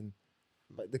times,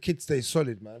 but the kid stays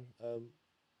solid, man.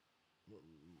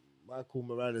 Michael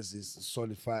Morales is a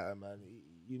solid fighter, man.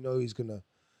 You know he's gonna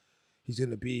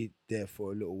be there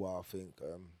for a little while. I think.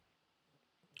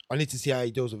 I need to see how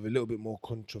he deals with a little bit more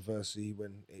controversy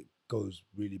when it goes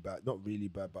really bad. Not really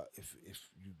bad, but if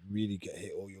you really get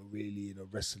hit or you're really in a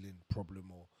wrestling problem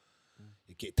or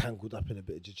you get tangled up in a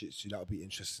bit of jiu-jitsu, that'll be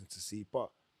interesting to see. But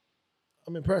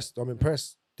I'm impressed.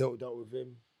 Dealt with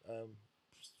him.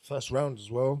 First round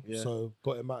as well. Yeah. So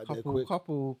got him out of there quick.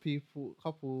 Couple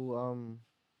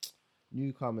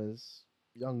newcomers,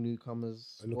 young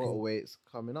newcomers, They're looking- waterweights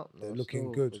coming up. they're now looking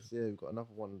still, good. 'cause, Yeah, we've got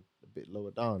another one a bit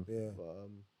lower down. Yeah. But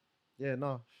yeah,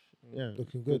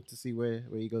 Looking good. to see where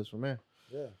he goes from there.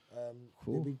 Yeah.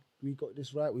 Cool. We got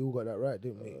this right. We all got that right,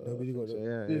 didn't we? Nobody got so,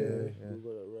 that. yeah. We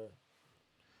got that right.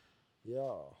 Yeah.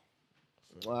 All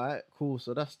right, cool.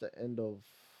 So that's the end of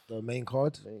The main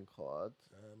card. main card.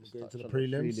 Let's get Let's into the touch on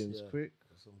prelims. Yeah. quick.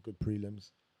 Some good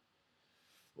prelims.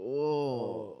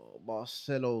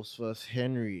 Barcelos versus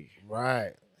Henry.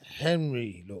 Right.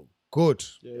 Henry looked good.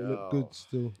 yeah, he looked good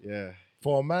still. Yeah.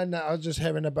 For a man that I was just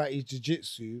hearing about his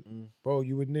jiu-jitsu, bro,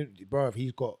 you would know, bro,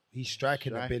 his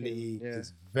striking ability yeah.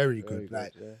 is very good.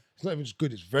 Like, it's not even just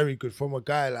good, it's very good. From a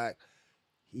guy like,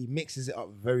 he mixes it up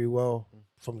very well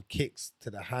from kicks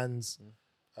to the hands,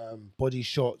 body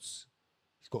shots.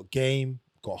 He's got game,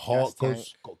 got heart,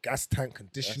 got gas tank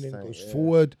conditioning, tank, goes yeah.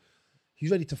 forward.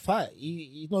 He's ready to fight.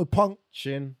 He's no punk.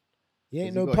 Chin. He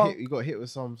ain't 'Cause no punk. He got hit with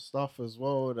some stuff as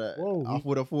well that Whoa, I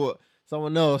would have thought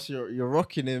someone else, you're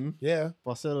rocking him. Yeah.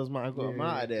 Barcelos might have got him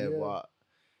out of there, yeah. but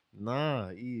nah,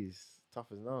 he's Tough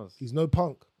as nails. He's no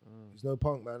Punk. He's no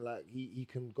Punk, man. Like he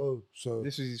can go. So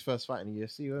This was his first fight in the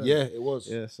UFC, wasn't yeah, it? it was.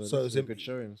 Yeah, so, So this it was was a good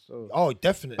showing. So Oh,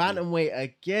 definitely. bantamweight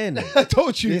again. I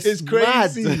told you, it's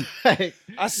crazy. mad. Like,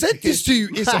 I said this to you.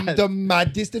 It's mad. the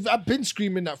maddest. I've been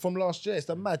screaming that from last year. It's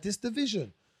the maddest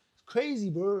division. It's crazy,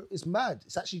 bro. It's mad.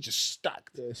 It's actually just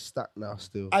stacked. Yeah, it's stacked now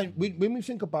still. And when we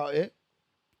think about it,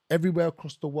 everywhere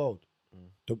across the world,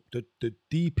 the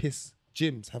deepest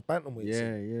gyms have bantamweights.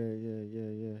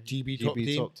 yeah. GB top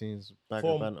team. top teams bag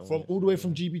of From bantamweight. all the way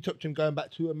from GB top team going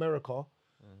back to America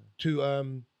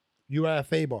to Uriah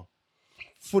Faber,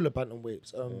 full of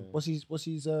bantamweights. What's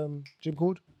his gym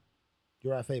called?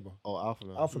 Uriah Faber. Oh, Alpha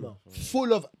Male. Alpha Male,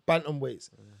 full of bantamweights.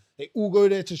 They all go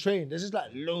there to train. There's just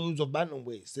like loads of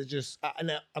bantamweights. They're just,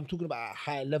 and I'm talking about a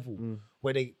high level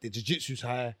where the jiu-jitsu's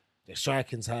high, their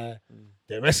striking's high,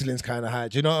 their wrestling's kind of high.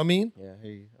 Do you know what I mean? Yeah,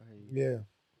 hey. Yeah.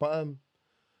 But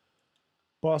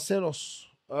Barcelos,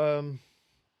 I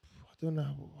don't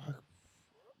know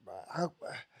how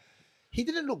he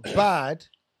didn't look bad.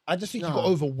 I just think he got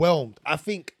overwhelmed. I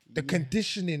think the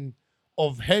conditioning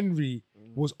of Henry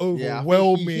was Yeah,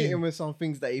 overwhelming. he hit him with some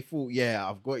things that he thought, yeah,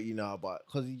 I've got you now, but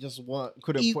because he just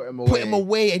couldn't He put him put him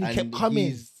away and he kept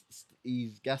coming.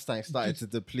 His gas tank started to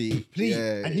deplete.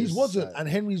 And his it's wasn't, like- and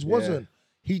Henry's wasn't.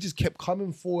 He just kept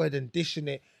coming forward and dishing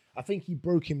it. I think he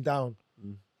broke him down,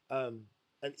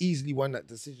 and easily won that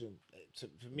decision.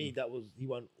 For me, that was he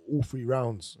won all 3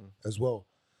 rounds as well.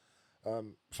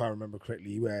 If I remember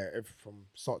correctly, where from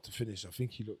start to finish, I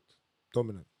think he looked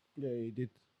dominant. Yeah, he did.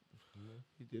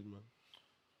 He did, man.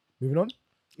 Moving on,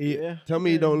 Tell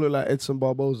me he don't look like Edson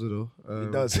Barboza though.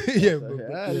 he does. Yeah,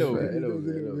 a little bit, he a little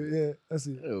does, bit. Yeah, that's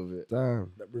it. A little bit.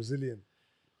 Damn. That Brazilian.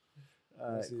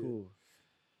 Alright, see it. cool.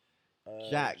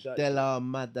 Jack Della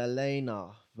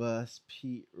Maddalena versus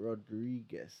Pete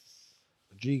Rodriguez.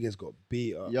 Rodriguez got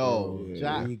beat up. Yo, bro.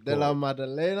 Jack He Della got-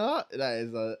 Maddalena, that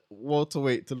is a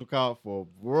welterweight to look out for,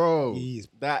 bro. He's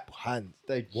That hand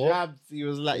the What? jabs, he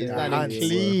was like, he's Yeah, landing hands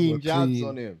clean were jabs clean.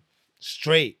 on him.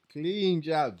 straight. Clean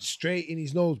jabs. Straight in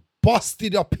his nose,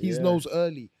 busted up his Yeah. nose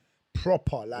early,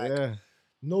 proper, like Yeah.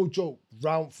 no joke.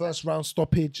 First round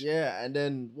stoppage. Yeah, and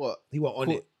then what? He went on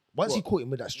Caught- it. Once he what? caught him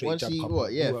with that straight Once jab, he couple,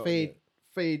 what? he Yeah, went on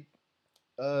fade,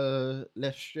 it.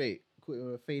 left straight. Caught him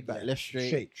with a fade back, Yeah, left straight.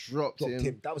 straight. Dropped Dropped him.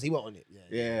 him. That was he went on it. Yeah,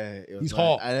 Yeah, it was He's mad.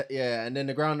 hot. And then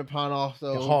the ground and pound after.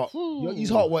 The heart. His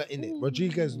heart weren't in it.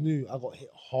 Rodriguez knew I got hit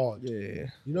hard. Yeah.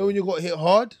 You know when you got hit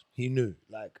hard, he knew.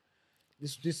 Like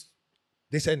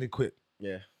this ended quick.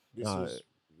 Yeah. This Nah, was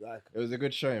like It was a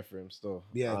good showing for him still.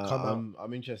 Yeah, come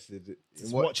I'm interested in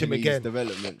Just watch him watching his again.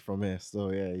 development from here.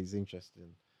 So yeah, he's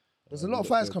interesting. there's a lot of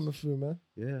fights coming through, man.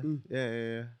 Yeah,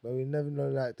 yeah. But we never know.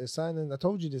 Like they're signing. I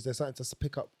told you this. They're starting to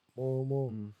pick up more and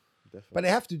more. Definitely. But they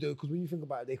have to do it because when you think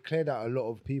about it, they've cleared out a lot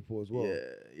of people as well.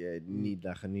 yeah, you need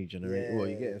like a new generation. Well,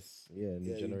 you Yeah. get new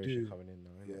Yeah, you generation do. coming in now.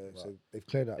 Yeah, innit? so But they've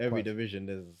cleared out every quite division,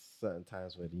 there's certain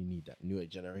times where you need that newer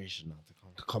generation now to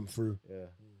come. to come through. Yeah.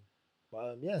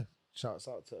 But yeah, shouts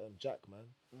out to Jack, man.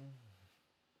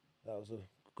 That was a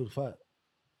good fight.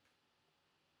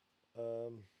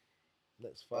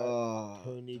 Next fight,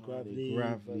 Tony Gravely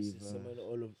versus Simon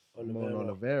Simon Oliveira.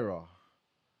 Oliveira.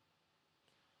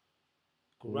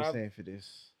 What are we Grav- saying for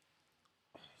this?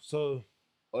 So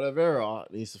Oliveira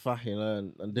needs to fucking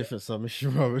learn a different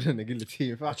submission rather than the guillotine.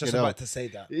 I was Fucking just hell. about to say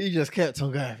that. He just kept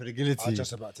on going for the I guillotine. was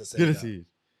just about to say Guillotine.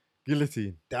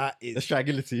 Guillotine. that. That Let's is try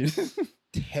guillotine.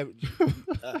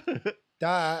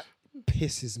 that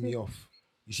pisses me off.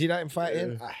 You see that in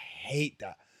fighting? I hate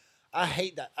that. I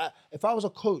hate that. If I was a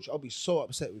coach, I'd be so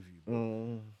upset with you.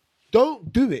 Bro.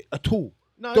 Don't do it at all.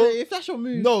 No, Don't- if that's your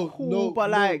move, No, cool, no, but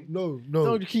no, like, no.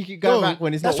 don't keep going back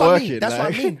when it's not that's what I working. mean. That's what I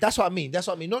like. mean. That's what I mean. That's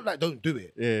what I mean. Not like don't do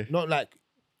it. Yeah. Not like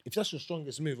if that's your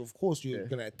strongest move, of course you're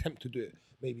gonna attempt to do it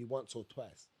maybe once or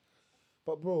twice.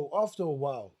 But bro, after a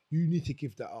while, you need to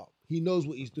give that up. He knows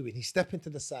what he's doing. He's stepping to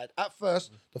the side. At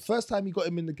first, the first time he got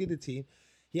him in the guillotine,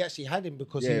 he actually had him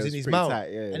because Yeah, he was it in was his pretty mount.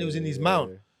 tight. Yeah, and he was in yeah, his yeah,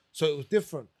 mount. yeah. So it was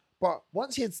different. But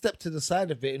once he had stepped to the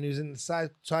side of it and he was in the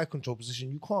side control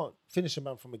position, you can't finish a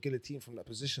man from a guillotine from that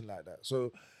position like that.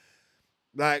 So,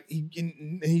 like,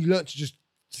 he learned to just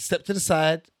step to the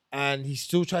side and he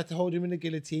still tried to hold him in the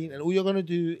guillotine. And all you're going to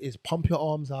do is pump your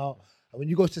arms out. And when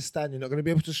you go to stand, you're not going to be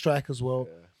able to strike as well.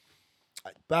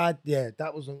 Like, bad, yeah,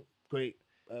 that wasn't great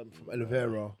from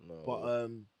Oliveira. But,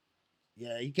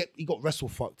 yeah, he got wrestle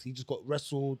fucked. He just got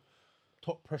wrestled,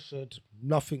 top pressured,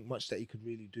 nothing much that he could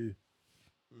really do.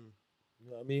 You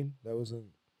know what I mean? That wasn't.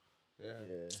 Yeah.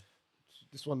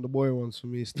 This one, the boy ones for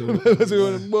me still.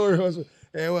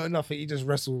 Yeah, well, nothing. He just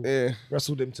wrestled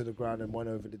him to the ground and won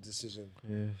over the decision.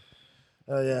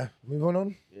 Yeah. Yeah. Move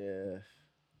on. Yeah.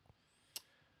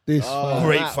 This Oh,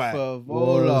 Great Matt fight. Favola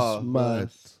was mad.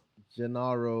 versus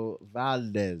Gennaro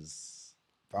Valdez.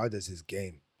 Valdez is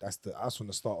game. I just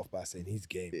want to start off by saying he's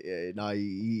game. Yeah, no,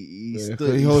 he Yeah,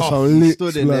 stood, he holds tough. some He licks,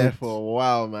 stood in there blood. for a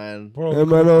while, man. Bro, Them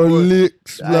man on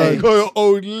licks, Hey, blood. got your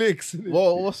old licks.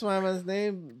 What's my man's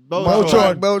name?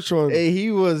 Beltron. Hey,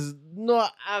 he was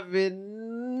not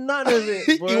having none of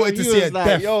it, bro. He wanted to see was a like,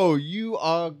 death. yo, you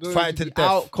are going Fight to to be the death.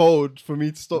 out cold for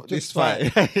me to stop Just this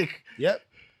fight. Yep.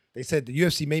 They said the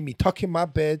UFC made me tuck in my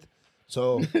bed,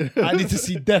 so I need to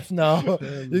see death now.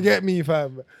 You get me,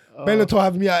 fam? Bellator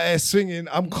having me out there swinging.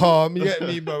 I'm calm. You get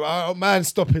me, bro? Man,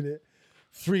 stopping it.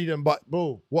 Freedom, but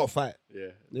bro, what a fight!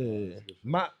 Yeah.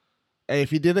 Matt, Hey, if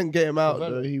he didn't get him out, Favola.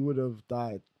 though, he would have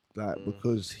died. Like,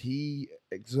 because he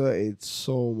exerted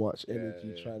so much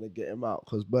energy trying to get him out.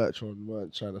 Because Bertrand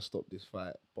weren't trying to stop this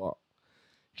fight, but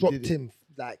he dropped did it. him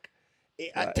like,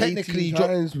 Like, technically 18 dropped.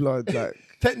 times, blood. Like,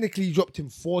 Technically dropped him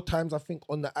 4 times. I think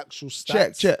on the actual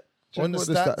stats. check. On the what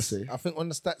stats, say. I think on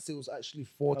the stats it was actually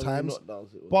 4 How many times,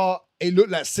 knockdowns it was? but it looked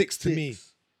like 6 to me. Six.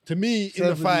 To me, in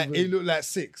the 7 fight, even. it looked like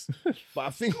 6. But I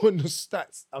think on the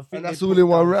stats, I think And they that's put all in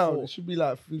one down round. 4. It should be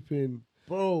like flipping.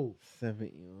 Bro,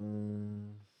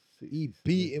 71. he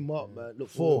beat him up, man. Look,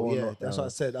 4 4, yeah, that's what I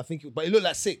said. I think, but it looked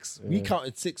like 6. We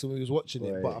counted 6 when we was watching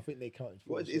it, Right. but I think they counted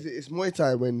 4. What is it? It's Muay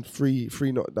Thai when three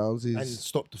knockdowns And is.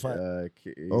 stop the fight.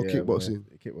 kickboxing.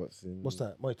 Kickboxing. What's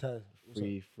that? Muay Thai. What's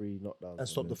that? Free knockdowns. And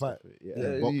stop then the fight. stop it. Yeah,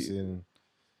 Yeah, you- boxing.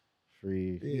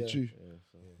 Free. Yeah, Yeah. true. Yeah,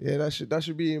 so. Yeah, that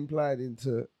should be implied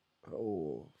into.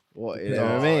 Oh, What in No,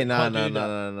 MMA? you Nah, can't nah, do nah, that.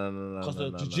 nah, nah, nah, nah. Because nah, the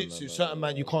nah, jiu-jitsu, nah, nah, certain nah,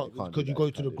 man, you nah, can't, do because you that, go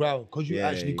to the do ground. that. Because you Yeah,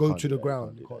 actually you go can't to do the that,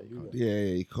 ground. you You can't can't do do that, that.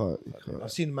 yeah, you can't. You can't.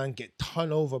 I've seen a man get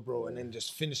turned over, bro, and then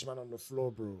just finish man on the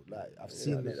floor, bro. Like, I've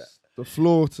seen Yeah, this. The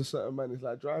floor to certain man is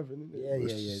like driving, isn't it? Yeah,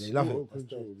 It's yeah, yeah. They just love total it.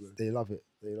 control, bro. They love it.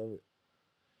 They love it.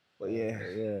 But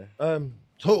yeah, Yeah.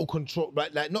 Total control,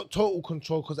 like not total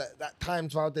control, because at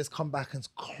times Valdez come back and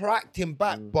cracked him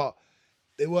back, but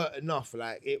they weren't enough.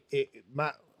 Like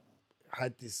Matt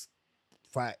had this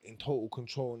fight in total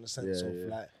control in the sense Yeah, of yeah.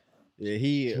 like Yeah,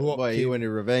 he Dropped he him, wanted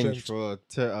revenge James- for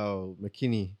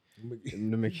McKinney. In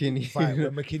the McKinney Fight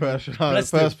when McKinney first round,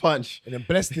 blessed first him. punch. and then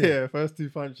blessed him. Yeah, first 2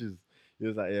 punches. He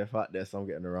was like, yeah, fuck this, I'm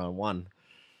getting around 1.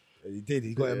 And he did.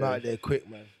 He got him Yeah. out there quick,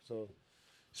 man. So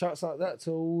shouts out that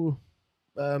to all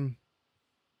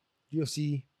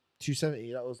UFC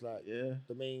 270. That was like Yeah.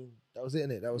 the main. That was it,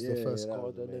 innit? That was the Yeah, first yeah, that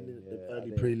was card, the and then main, the yeah, early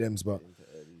and then prelims. But into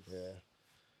early. yeah,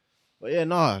 But yeah,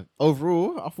 nah.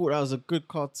 Overall, I thought that was a good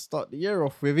card to start the year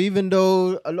off with. Even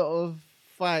though a lot of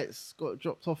fights got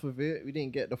dropped off of it, we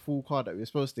didn't get the full card that we were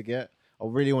supposed to get. I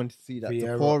really wanted to see that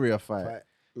Vieira Topuria fight.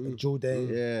 fight. Jordan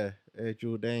Yeah,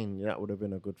 Jordan. Yeah, that would have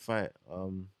been a good fight.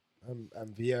 and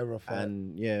Vieira fight.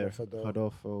 And yeah, Rodolfo.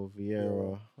 Rodolfo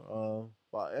Vieira.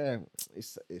 But yeah,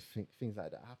 it's things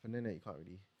like that happen, innit? You can't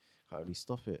really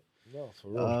stop it. No, for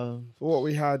real. for what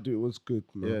we had, it was good.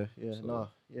 Man. Yeah, So- nah,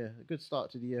 yeah, a good start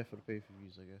to the year for the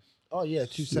pay-per-views, I guess. Oh yeah,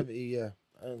 270. Yeah,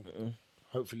 and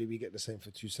hopefully we get the same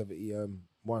for 270.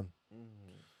 One.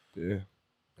 Yeah.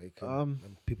 They can, Um,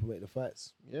 and people make the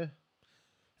fights. Yeah.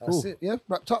 That's Cool. it. Yeah,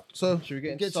 wrapped up. So Should we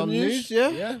get get into some news? Yeah.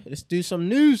 Yeah. Let's do some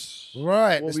news.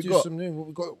 Right, What let's we do got? some news. What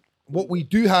we got? What we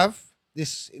do have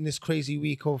in this crazy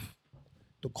week of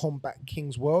the Combat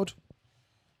Kings world.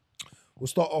 We'll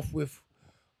start off with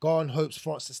Garn hopes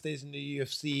Francis stays in the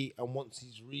UFC and wants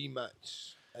his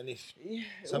rematch. And if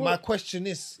so, my question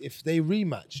is, if they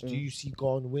rematch, do you see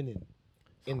Garn winning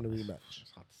in the rematch?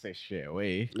 It's hard to say straight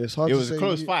away. It's hard It to was a say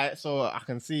close you- fight, so I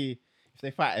can see if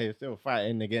they fight, if they'll fight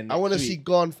in again. I want to next see week.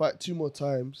 Gon fight 2 more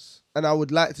times, and I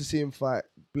would like to see him fight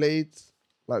Blades,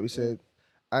 like we said,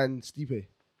 and Stipe,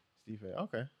 Steve.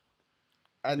 Okay.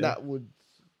 and Yeah. that would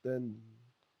then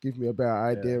give me a better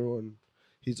idea on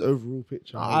his overall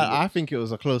picture. I think it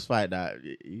was a close fight that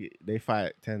they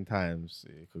fight 10 times.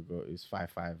 It could go. It's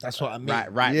 5-5. That's what I mean.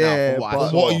 Right Yeah, now, from what I but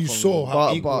saw. what you from saw, the- how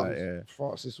but, equal but it yeah.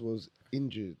 Francis was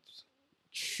injured.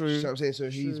 True. You know what I'm saying? So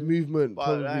his True. movement But,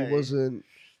 probably like, wasn't.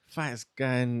 Fights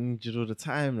going injured all the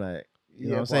time, like you know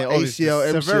Yeah, what I'm saying. but Obviously, ACL,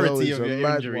 the MCL severity is of a your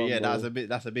mad injury, one, yeah, bro.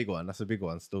 that's a big one. That's a big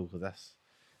one still, because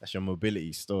that's your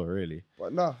mobility still, really.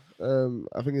 But nah,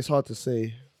 I think it's hard to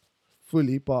say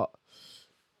fully, but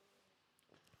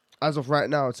as of right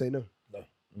now, I'd say no.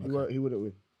 No. He wouldn't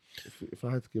win. If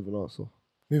I had to give an answer.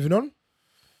 Moving on.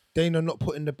 Dana not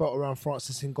putting the belt around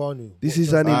Francis Ngannou. This What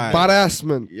is does an Alright.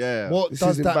 embarrassment. Yeah. What This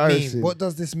does is that mean? embarrassing. What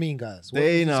does this mean, guys? What does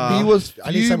Dana. this mean? He was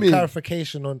I need some fuming.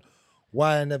 clarification on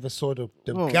why I never saw the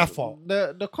Well, gaffer.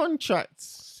 the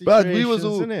contracts. But we was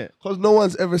all innit? because no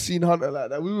one's ever seen Hunter like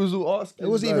that. We was all asking. It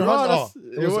wasn't like, even No, Hunter. that's-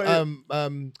 It was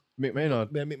it Mick Maynard.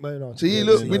 Yeah, Mick Maynard. See, Yeah,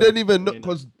 look, yeah. we don't even know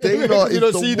because Dana We is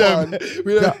don't the see them. one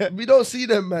We don't- that- we don't see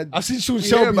them, man. I've seen Sean We hear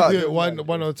Shelby about do it them, one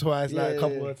man. or twice, like Yeah, a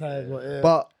couple yeah. of times. But, yeah.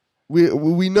 But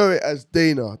we know it as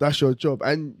Dana. That's your job,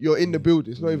 and you're in the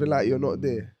building. It's not even like you're not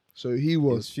there. So he He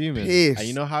was was fuming. pissed. And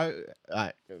you know how?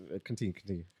 Like, continue.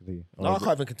 no, I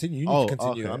can't even continue. You need Oh, to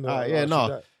continue. okay. I'm Alright, not, yeah, I'll no.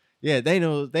 shoot that. Yeah,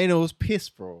 Dana was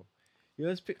pissed, bro. He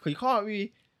was pissed. 'Cause you can't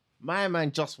be. My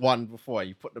man just won before.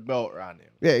 You put the belt around him.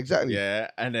 Yeah, exactly. Yeah,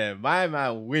 and then my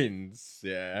man wins.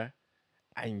 Yeah,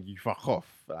 and you fuck off.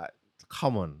 Like,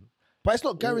 come on. But it's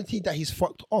not guaranteed that he's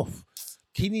fucked off.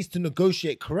 He needs to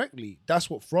negotiate correctly. That's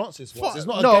what Francis wants. It's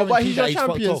not a no, guarantee but he's that your he's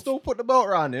champion. fucked off. Still put the belt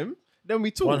around him. Then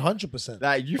we talk. 100%.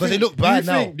 Like, you 'Cause think- they look do you bad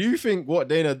now. think- Do you think what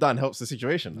Dana done helps the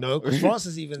situation? No, because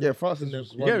Francis even. Yeah, Francis in the-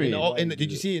 was You get me?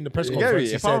 did you see it in the press You get me? conference?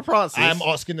 He If I'm said, Francis, I'm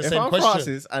asking the if same I'm question.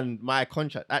 Francis and my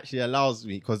contract actually allows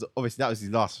me, because obviously that was his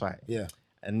last fight. Yeah.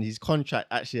 And his contract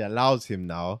actually allows him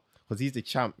now, because he's the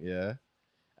champ, yeah.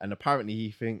 And apparently he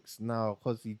thinks now,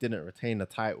 because he didn't retain the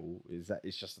title, is that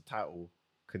it's just a title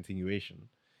continuation.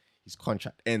 His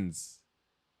contract ends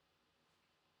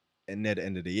near the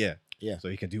end of the year. Yeah. So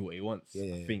he can do what he wants. Yeah,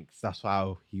 yeah, I yeah. think that's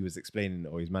how he was explaining it,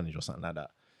 or his manager or something like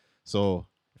that. So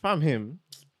if I'm him,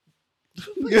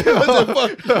 Run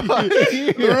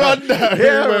that.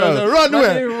 Yeah, bro. Run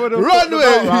where? Run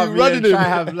where? Running Running try him.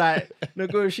 have like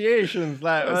negotiations,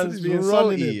 like man's He's being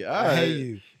running salty. him. I hate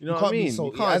you. You know what I can't be mean?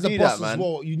 salty. You can't As a do boss that, man. as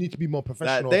well, you need to be more Like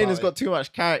professional. Dana's about got too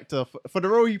much character for the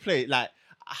role he played. Like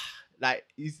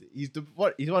he's he's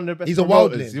one of the best. He's a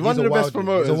promoters. wildling. He's one of the best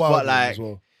promoters, He's a but wildling like as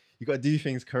well. you got to do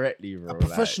things correctly, bro. A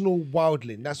professional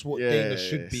wildling. That's what Dana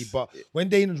should be. Yes. But when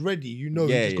Dana's ready, you know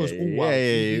he just goes all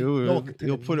wild. No one can tell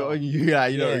He'll him put it no. on you.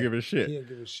 Like, you Yeah. don't give a shit. He don't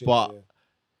give a shit. But- yeah.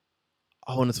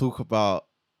 I want to talk about.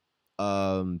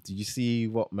 Did you see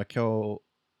what Mikel,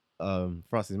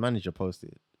 Francis' manager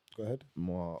posted? Go ahead.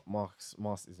 Is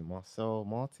it Marcel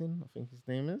Martin? I think his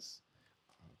name is.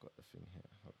 I've got the thing here.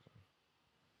 Hold on.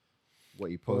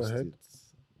 What he Go ahead. posted.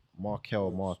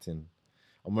 Markel Martin.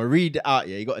 I'm gonna read it out.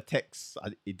 Yeah, he got a text.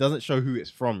 It doesn't show who it's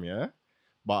from. Yeah,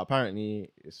 but apparently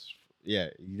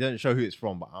he doesn't show who it's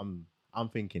from. But I'm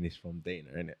thinking it's from Dana,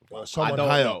 innit? But Someone I don't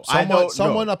high know. up. I don't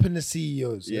Someone know. up in the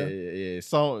CEOs. Yeah, Yeah. yeah.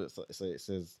 So it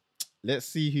says, let's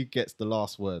see who gets the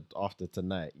last word after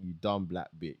tonight, you dumb black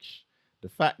bitch. The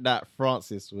fact that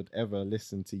Francis would ever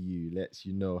listen to you lets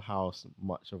you know how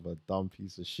much of a dumb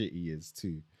piece of shit he is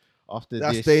too. After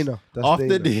That's this, Dana. That's after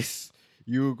Dana. this,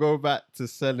 you will go back to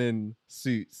selling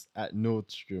suits at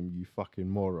Nordstrom, you fucking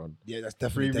moron. Yeah, that's 3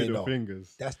 definitely middle Dana.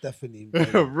 fingers. That's definitely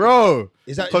Dana. Bro,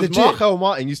 Is that because legit? Markel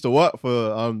Martin used to work for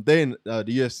the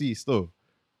UFC still,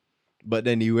 but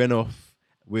then he went off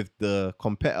with the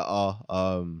competitor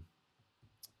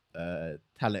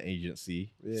talent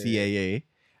agency CAA,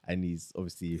 and he's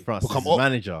obviously Francis' become op,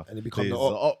 manager, and he become so the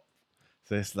he's op.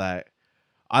 So it's like,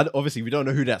 obviously we don't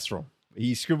know who that's from.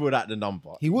 He scribbled out the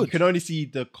number. He would. You can only see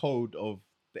the code of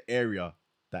the area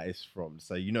that it's from,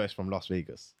 so you know it's from Las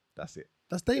Vegas. That's it.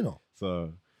 That's Dana.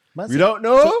 So Man we said- don't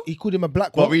know, So he called him a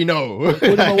black but what? we know. Called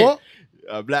him a what?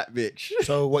 A black bitch.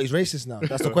 So what? He's racist now.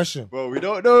 That's the question. Bro, we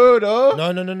don't know though.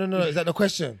 No. Is that the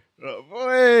question? Boy.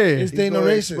 Is He's Dana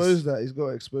gotta racist? expose that. He's got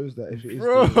to expose that if it is.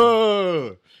 Dana.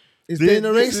 Bro. Is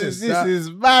Dana This racist? This is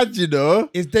mad, you know.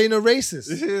 Is Dana racist?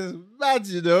 This is mad,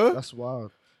 you know. That's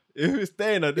wild. If it's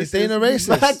Dana, this Dana is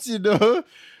racist? mad, you know.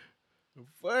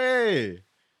 Boy.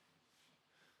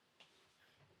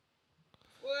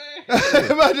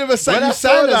 Man never said When you I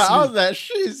saw that, I silence was like,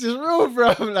 shit, it's just real,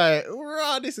 bro. I'm like,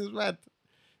 bro, this is mad.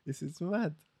 This is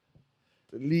mad.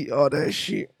 Delete all that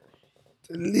shit.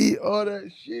 Delete all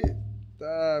that shit.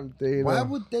 Damn, Dana. me. Why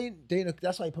would Dana?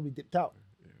 That's why he probably dipped out.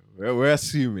 We're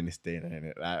assuming it's Dana,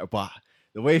 innit? Like, but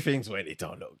the way things went, it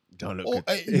don't look Or,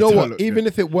 good. you know what? Even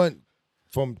if it weren't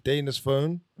from Dana's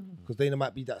phone, because Dana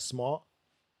might be that smart,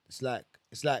 it's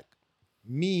like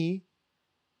me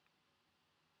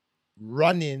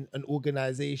running an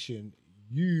organization.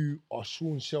 You are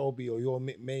Sean Shelby or you're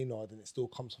Mick Maynard, and it still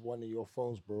comes from one of your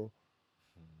phones, bro.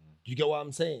 Do you get what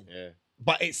I'm saying? yeah.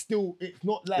 But it's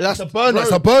not like That's it's a burner. bro.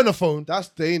 It's a burner phone. That's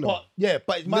Dana. But yeah,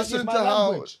 but it's my Listen my to how-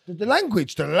 language. The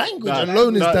language Nah,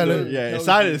 alone is nah, telling. Yeah, it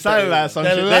sounded like some The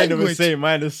shit Dana was language. saying,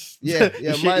 minus Yeah, the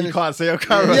yeah, shit you minus- can't say on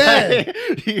camera. Yeah.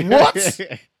 What?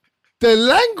 The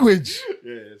language.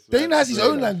 Yeah, it's Dana mad. has his Yeah.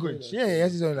 own language. Yeah, he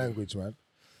has his own language, man.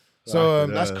 So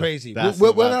Fucking, that's crazy. that's We're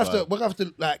a gonna bad have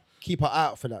to like keep our eye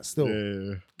out for that still,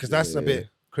 Yeah. because that's a Yeah. bit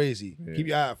crazy. Yeah. Keep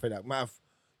your eye out for that. Might have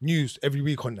news every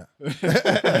week on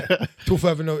that. Till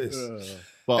further notice.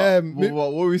 But mi-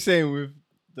 what were we saying with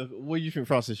what do you think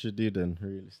Francis should do then,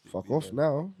 realistically? Fuck off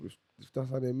now. If that's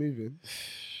how they're moving.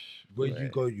 Where you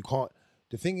go, you can't.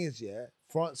 The thing is, yeah,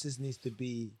 Francis needs to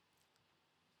be.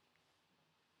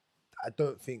 I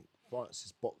don't think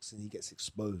Francis boxing, he gets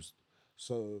exposed.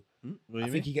 So What I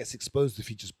think he gets exposed if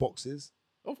he just boxes.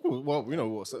 Of course. Well, you know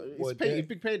what? So it's Well, pay, yeah.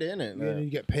 big payday, isn't it? You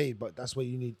get paid, but that's why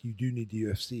you do need the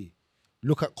UFC.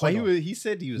 Look at But Conor. he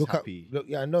said he was happy.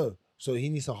 Yeah, I know. So he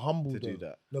needs to humble To do though.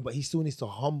 that. No, but he still needs to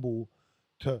humble.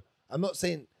 I'm not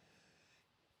saying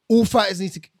all fighters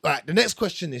need to. Right. The next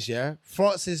question is, yeah,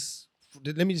 Francis.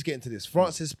 Let me just get into this.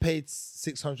 Francis paid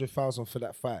 600,000 for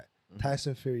that fight.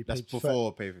 Tyson Fury That's paid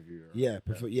before pay per view. Right? Yeah,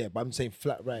 yeah, but I'm saying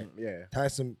flat right. Yeah.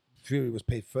 Tyson Fury was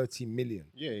paid 13 million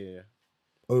Yeah.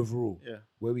 overall. Yeah.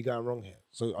 Where we going wrong here?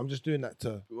 So I'm just doing that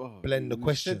to Whoa, blend the we've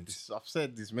questions. said this- I've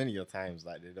said this many a times,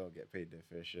 like they don't get paid their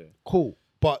fair share. Cool,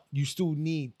 but you still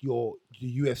need the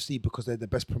UFC because they're the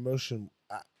best promotion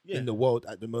in the world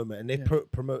at the moment, and they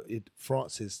promoted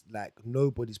Francis like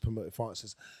nobody's promoted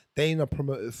Francis. Dana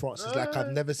promoted Francis like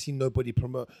I've never seen nobody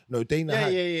promote. No, Dana. Yeah,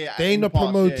 had, yeah. Dana In the past,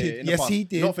 promoted. in the Yes, past. he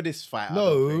did. Not for this fight. I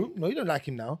No, don't think. no, you don't like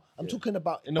him now. I'm talking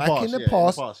about In the back past, in the yeah, in the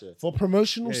past, past, yeah. for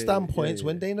promotional Yeah, yeah, standpoints. yeah,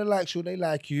 When yeah. Dana likes you, they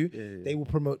like you. Yeah. They will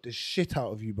promote the shit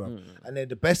out of you, bro. And they're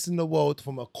the best in the world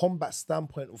from a combat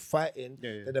standpoint of fighting.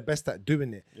 Yeah. They're the best at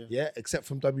doing it. Yeah, except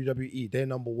from WWE, they're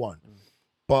number one.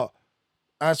 But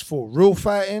as for real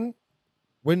fighting,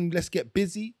 when let's get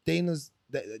busy, the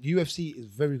UFC is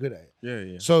very good at it.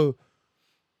 Yeah. So,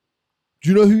 do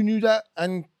you know who knew that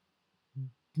and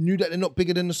knew that they're not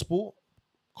bigger than the sport?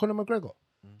 Conor McGregor.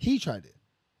 He tried it.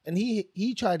 And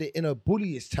he tried it in a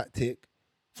bullyish tactic.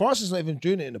 Francis is not even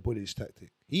doing it in a bullyish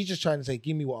tactic. He's just trying to say,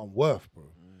 give me what I'm worth, bro.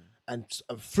 And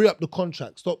free up the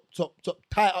contract. Stop,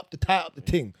 tie up the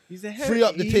thing. He's the free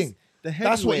up the he's thing. the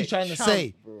That's what he's heavyweight trying to champ,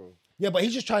 say. bro. Yeah, but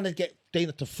he's just trying to get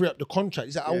Dana to free up the contract.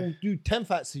 He's like, I will do 10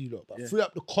 fights to you, lot, but free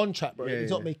up the contract, bro. Yeah, It's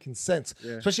yeah. not making sense.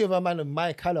 Yeah. Especially with a man of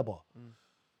my caliber.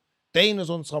 Dana's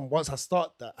on some, once I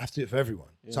start that, I have to do it for everyone.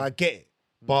 So I get it.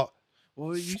 But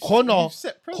Well, Conor you've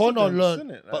set precedents, learned,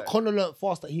 innit? but Like- Conor learned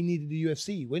fast that he needed the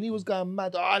UFC. When he was going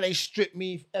mad, they stripped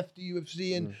me, F the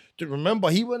UFC. And remember,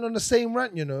 he went on the same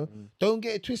rant, you know. Don't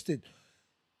get it twisted.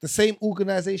 The same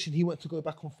organization he went to go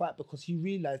back and fight because he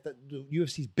realized that the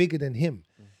UFC is bigger than him.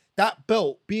 That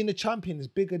belt, being a champion, is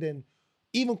bigger than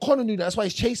even Conor knew that. That's why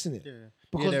he's chasing it.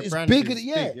 Because their it's brand bigger is than, big,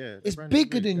 yeah, the it's brand is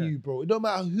bigger big, than yeah. you, bro. It don't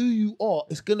matter who you are,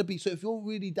 it's gonna be. So if you're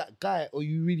really that guy or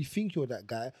you really think you're that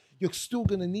guy, you're still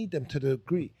gonna need them to the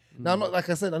degree. Now, I'm not, like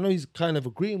I said, I know he's kind of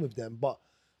agreeing with them, but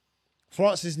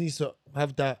Francis needs to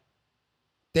have that.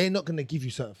 They're not gonna give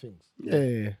you certain things. Yeah.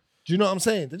 Do you know what I'm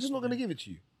saying? They're just not gonna give it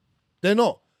to you. They're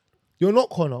not. You're not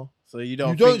Conor. So you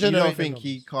don't generate think the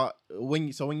he can't when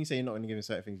you say you're not going to give him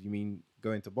certain things, you mean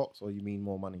going to box or you mean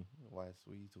more money? Why?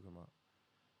 What are you talking about?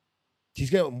 He's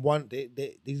getting one.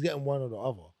 He's getting one or the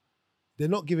other. They're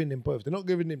not giving him both. They're not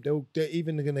giving him. They're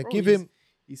even gonna Bro, give he's- him.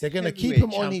 He's They're gonna keep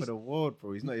heavyweight him on champ his- of the world,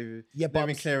 bro. He's not even Yeah, not but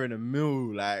even clearing a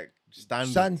mill like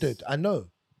standards. Standard. I know,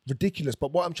 ridiculous.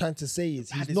 But what I'm trying to say is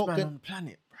he's Baddest not man getting. on the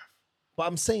planet, bro. But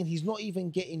I'm saying he's not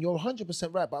even getting. You're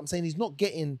 100% right. But I'm saying he's not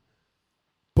getting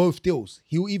both deals.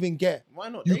 He'll even get. Why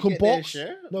not? You They can get their box.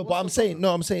 share. No, What's but I'm the saying problem?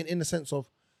 no. I'm saying in the sense of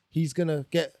he's gonna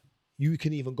get. You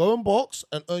can even go and box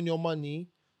and earn your money.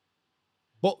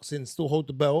 Boxing, still hold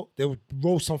the belt. They'll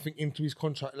roll something into his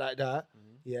contract like that,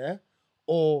 yeah,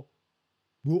 or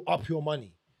we'll up your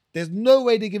money. There's no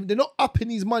way they're not upping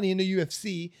his money in the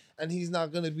UFC, and he's now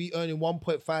gonna be earning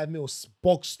 1.5 mil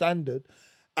bog standard,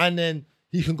 and then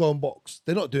he can go and box.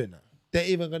 They're not doing that. They're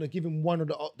even gonna give him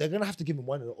they're gonna have to give him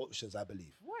one of the options, I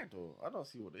believe. Why though? I don't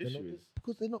see what the They're issue not- is.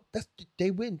 because they're not. They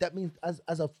win. That means as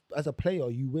a player,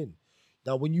 you win.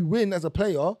 Now, when you win as a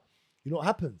player, you know what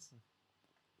happens.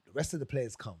 The rest of the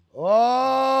players come.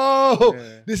 Oh,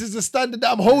 this is the standard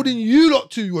that I'm holding you lot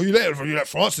to. Well, you let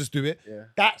Francis do it. Yeah.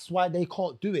 That's why they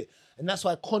can't do it, and that's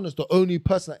why Conor's the only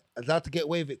person that's allowed to get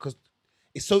away with it because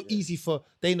it's so easy for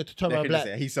Dana to turn They around can and just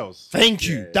be like, say, he sells. "Thank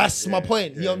you." Yeah, That's my yeah,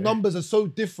 point. yeah, Your yeah. numbers are so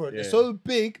different. They're Yeah. so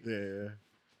big. Yeah.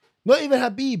 Not even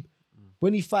Habib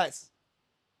when he fights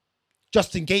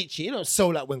Justin Gaethje. He don't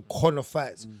sell like when Conor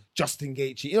fights Justin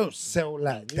Gaethje. He don't sell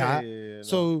like that. no.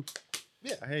 So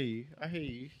I hear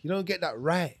you. you don't get that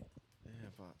right. Yeah,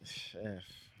 but yeah.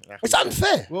 Like It's we said-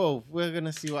 unfair. Well, we're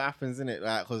gonna see what happens in it,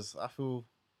 like, because I feel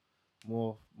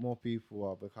more people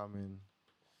are becoming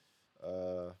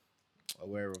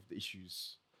aware of the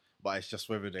issues, but it's just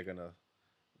whether they're gonna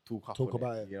talk on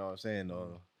about it. You know what I'm saying?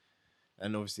 Or,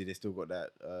 and obviously they still got that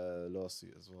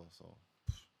lawsuit as well, so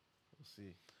we'll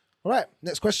see. All right,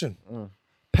 next question.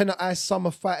 Pena Ice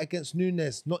Summer fight against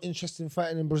Nunes. Not interested in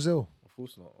fighting in Brazil. Of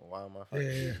course not. Why am I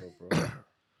fighting people, bro?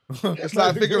 It's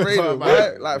like Figueiredo,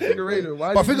 right? Like Figueiredo.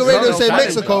 Why But did you Figueiredo just said say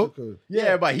Mexico.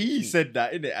 Yeah, but he said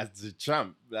that in it as the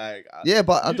champ. Like, Yeah,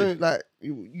 but I don't like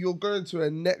you're going to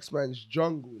a next man's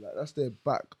jungle. Like that's their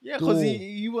back. yeah, door. because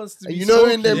he wants to And be. you know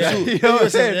in them yeah, suits- you know what I'm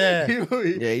saying? Yeah.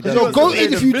 Yeah, he Because does. You're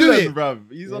goated if you do it.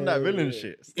 bruv. He's on that Yeah, villain yeah.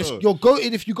 shit. If still. you're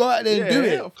goated if you go out there and do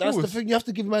Yeah, it. of That's the course. thing. You have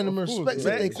to give man Of respect course, if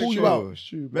man. they It's call you true. out. It's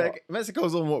true, but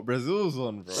Mexico's on what Brazil's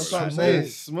on, bro. That's what I'm Like, saying.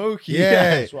 it's smoky.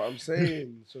 Yeah. that's what I'm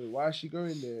saying. So why is she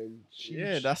going there? And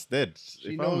Yeah, that's dead. she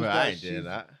If knows I'm, that I ain't doing she's-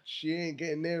 that. She ain't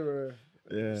getting near her.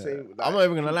 Yeah. Same, I'm not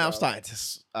even gonna lie. I'm people starting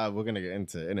to. We're gonna get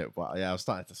into it, innit? But yeah, I'm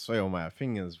starting to sway on my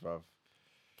opinions, bro.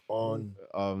 On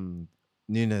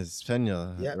Nunes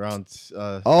Pena Yep. around.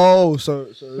 Oh, so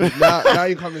now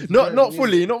you coming. to Not terms,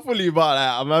 fully, not fully, but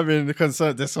like, I'm having the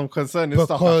concern. There's some concerning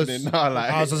stuff because happening now. Like,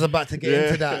 I was about to get Yeah.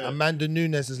 into that. Amanda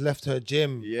Nunes has left her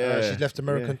gym. Yeah. She's left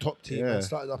American Yeah. Top Team Yeah. and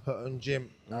started up her own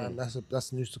gym.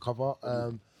 That's news to cover.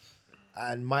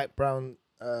 And Mike Brown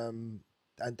and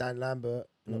Dan Lambert.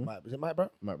 Not Mike, was it Mike Brown?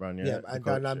 Mike Brown, Yeah, yeah, and the Dan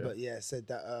coach, Lambert, said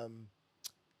that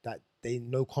that they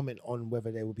no comment on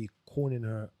whether they will be cornering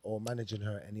her or managing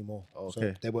her anymore. So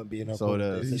Okay. they won't be in her So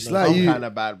corner. the They It's said like no. you- kind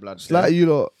of bad blood. It's like you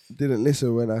lot didn't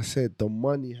listen when I said the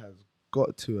money has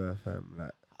got to her, fam.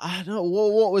 Like I don't.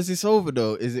 What was this over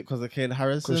though? Is it because of Kane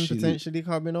Harrison 'Cause she- potentially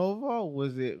coming over? Or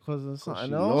was it because of something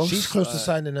she else? lost. She's close to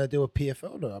signing her deal with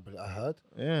PFL though. I heard.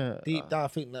 Yeah. Deep down, I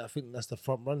think that's the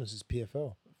front runners is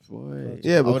PFL. Boy.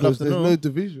 yeah, I would love because to there's know. no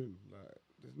division. Like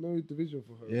there's no division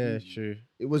for her. Yeah, really. true.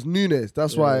 It was Nunes.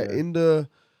 That's why Yeah. in the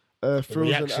frozen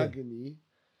reaction. agony,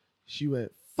 she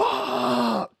went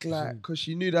fuck like because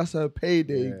she knew that's her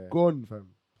payday Yeah. gone, fam.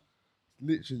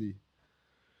 Literally.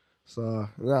 So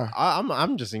nah.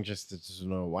 I'm just interested to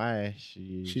know why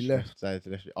she left. decided to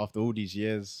left after all these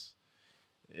years.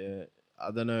 Yeah, I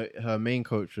don't know. Her main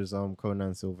coach was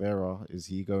Conan Silveira. Is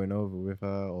he going over with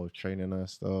her or training her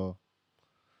still?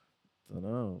 Don't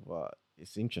know, but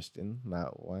it's interesting. Like,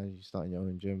 why are you starting your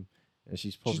own gym? And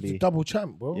she's She's probably the double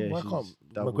champ, bro. Yeah, Why she's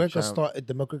can't double McGregor champ. started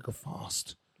the McGregor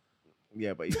fast?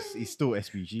 yeah, but he's still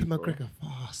SPG. bro. McGregor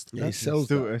fast. Yeah, he He's sells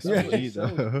still that. SPG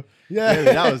though. Yeah.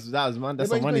 yeah, that was man.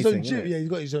 That's Yeah, a but money he's got his thing. own gym. innit? Yeah, he's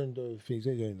got his own things. He's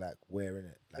got his own like wear in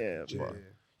it. Like, Yeah, gym. but-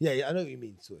 yeah, I know what you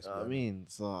mean. So it's I mean,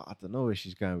 so I don't know where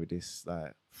she's going with this.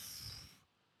 Like,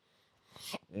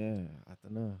 yeah, I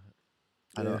don't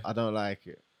know. I don't like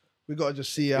it. We gotta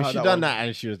just see If how she that done one- that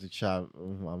and she was the champ,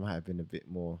 I might have been a bit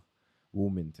more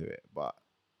warming to it. But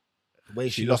the way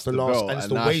she lost the last, belt, and it's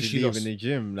and the now way she's she leaving lost, the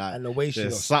gym. Like, and the way she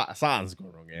there's lost. something's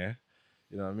gone wrong. Yeah,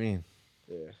 you know what I mean.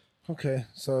 Okay,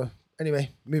 so anyway,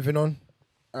 moving on.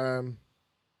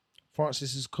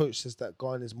 Francis's coach says that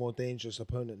Garn is more dangerous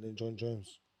opponent than John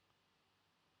Jones.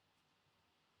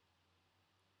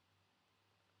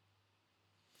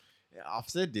 Yeah, I've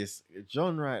said this.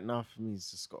 John right now for me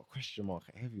has just got a question mark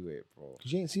at heavyweight, bro.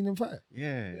 Because you ain't seen him fight.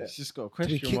 Yeah, it's just got a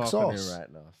he question mark kicks on ass. him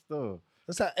right now. Still,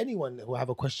 That's like anyone who have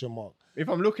a question mark. if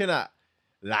I'm looking at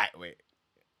lightweight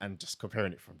and just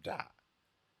comparing it from that,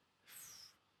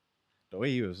 the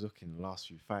way he was looking the last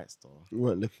few fights, though, We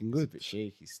weren't looking it's a good. bit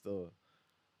shaky still.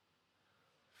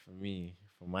 For me,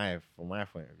 from my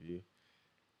point of view,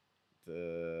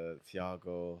 the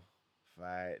Thiago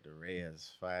fight, the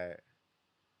Reyes fight,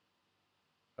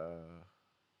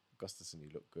 Gustafsson, he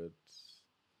looked good.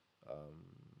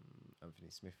 Anthony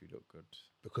Smith, he looked good.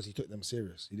 Because he took them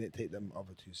serious. He didn't take them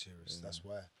other two serious. That's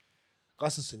why.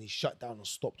 Gustafsson, he shut down and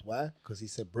stopped. Why? Because he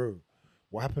said, bro,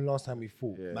 what happened last time we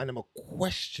fought? Yeah. Man, I'm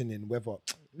questioning whether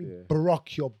Yeah.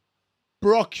 Brock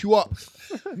you up,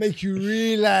 make you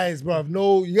realize, bro.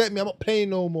 No, you get me. I'm not playing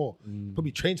no more.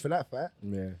 Probably trained for that fight.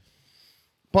 Yeah.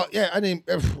 But yeah, I don't know.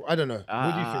 What do you think?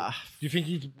 Ah. Do you think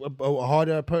he's a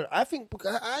harder opponent? I think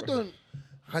I don't.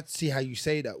 I'd see how you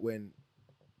say that when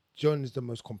John is the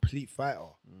most complete fighter.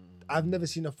 I've never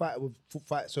seen a fighter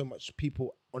fight so much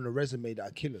people on a resume that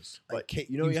are killers. But Like,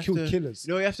 you know, he's you have killed to, killers.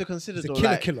 You know, you have to consider He's a though, killer,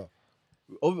 like, killer.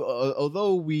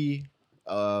 although we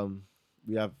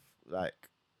have like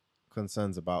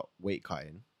concerns about weight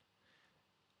cutting,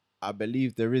 I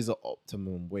believe there is an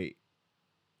optimum weight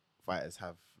fighters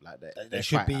have, like that They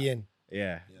should be in.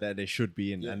 Yeah, that they should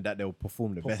be in, Yeah. and that they'll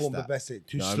perform the Perform best. the best.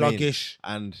 Too You know what I mean? sluggish.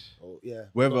 And Oh, yeah.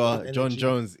 whether Not enough John energy.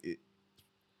 Jones'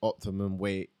 optimum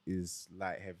weight is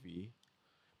light heavy,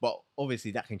 but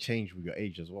obviously that can change with your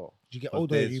age as well. As you get 'Cause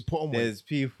older, there's- you put on weight. There's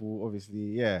people,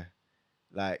 obviously, yeah.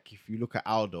 Like if you look at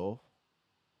Aldo,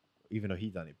 even though he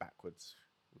done it backwards,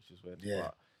 which is weird. Yeah.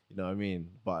 But, you know what I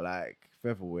mean? But like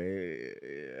featherweight,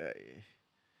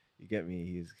 you get me.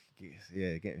 He's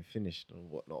getting finished and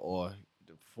whatnot, or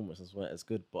the performances weren't as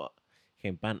good. But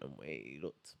came bantamweight,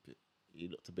 he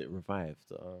looked a bit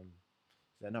revived.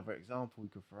 there another example we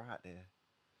could throw out there?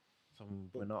 Someone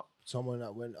went up, Someone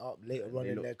that went up later on they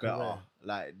in their looked better. career.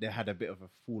 Like they had a bit of a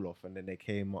fall off, and then they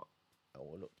came up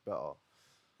and looked better.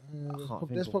 I can't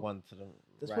There's think of one to them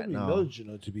There's right probably now. loads, you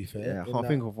know, to be fair. Yeah, I in can't that.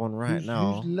 think of one right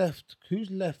now. Who's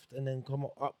left and then come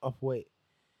up weight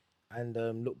and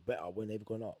look better when they've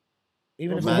gone up?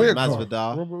 Even if Robert Man- Whittaker.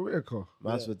 Masvidal. Robert Whittaker.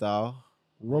 Masvidal,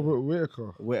 Robert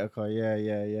Whittaker. Whitaker,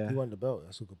 yeah. he won the belt,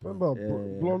 that's a good point.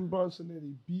 Remember, Yeah. Blonde Bronson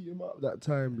nearly beat him up that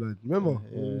time, blood. Remember?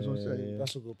 Yeah, What he was yeah, saying? yeah.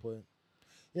 That's a good point.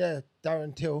 Yeah,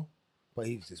 Darren Till, but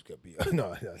he's just got beat.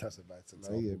 no, that's a bad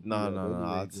example. yeah. No,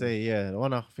 I'd say yeah. The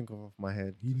one I think of off my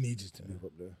head. He needs to move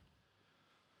up there.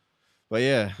 But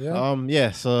yeah,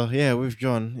 Yeah? So yeah, with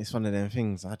John, it's one of them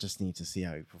things. I just need to see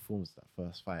how he performs that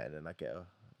first fight, and then I get a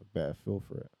better feel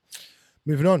for it.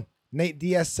 Moving on. Nate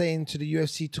Diaz saying to the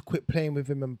UFC to quit playing with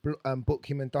him and book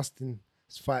him and Dustin's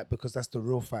fight because that's the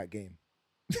real fight game.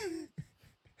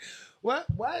 Why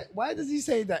does he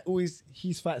say that always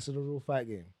his fights are the real fight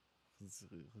game?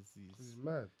 He's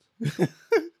mad.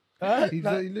 Huh? He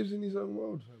Like- lives in his own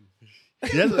world, fam.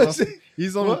 He hasn't lost,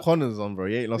 he's on What? Connors on, bro.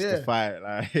 He ain't lost Yeah. the fight.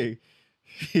 Like,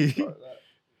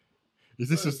 is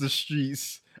this just the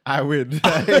streets? I win.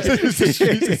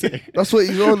 That's what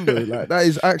he's on, though. Like, that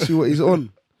is actually what he's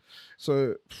on.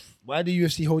 So, Why the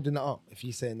UFC holding that up if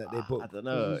he's saying that they I booked? don't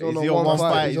know. he's Is on he a on one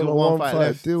fight? He's He's on on a one one fight fight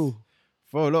left. deal.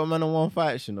 For a lot of men on one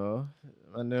fight, you know,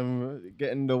 and then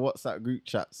get in the WhatsApp group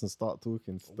chats and start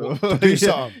talking still. Do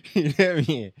something. You get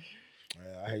me?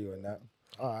 Yeah, I hear you on that.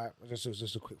 All right,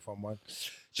 just a quick fun one.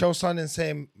 Chael Sonnen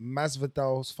saying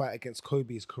Masvidal's fight against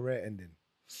Kobe is career ending.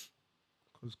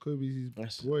 Because Kobe's his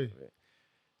That's- boy.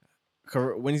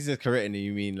 When he says correcting it,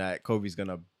 you mean like Kobe's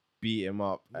gonna beat him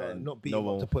up No, and not beat no him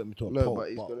up one to put him into a No, pulp, but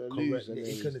he's gonna lose and then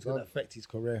It's he's gonna done. affect his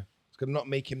career. It's gonna not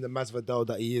make him the Masvidal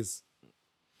that he is.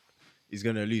 he's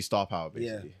gonna lose star power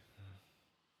basically.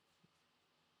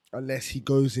 Unless he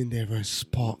goes in there and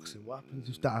sparks him. What happens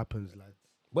if that happens, lad?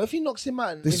 What if he knocks him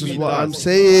out? This if is he what does? I'm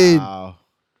saying.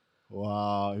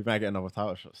 Wow, he might get another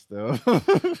title shot still.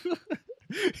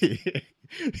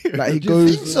 Like, he Do you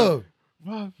goes. think so?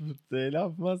 Bruv, they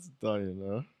love Mazda, you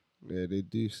know. Yeah, they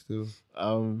do still.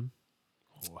 Oh,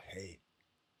 hey.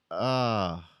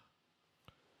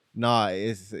 Nah,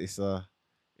 it's a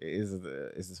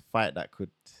fight that could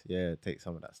take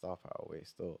some of that star power away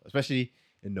still, especially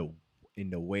in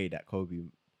the way that Kobe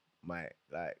might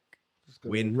like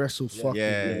win. Wrestle fucking.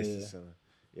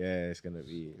 It's gonna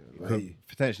be it Right. could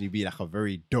potentially be like a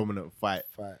very dominant fight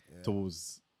Fight. Yeah.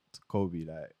 towards Kobe,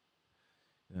 like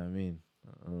you know what I mean.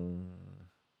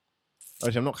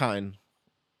 Actually, I'm not counting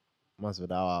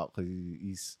Masvidal out because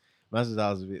he's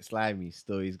Masvidal's a bit slimy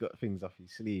still. He's got things up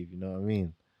his sleeve, you know what I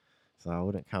mean. So I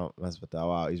wouldn't count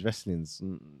Masvidal out. His wrestling's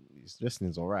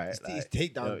alright. His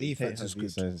takedown defense is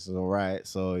good. Is alright.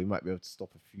 So he might be able to stop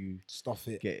a few, Stuff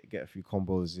it. get a few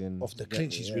combos in. Off the You get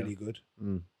clinch, me? he's Yeah. really good.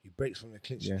 Mm. He breaks from the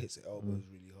clinch, Yeah. hits the elbows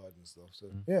really hard and stuff.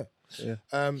 So Yeah.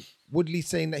 yeah. Woodley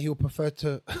saying that he'll prefer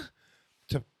to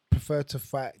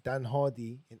fight Dan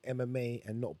Hardy in MMA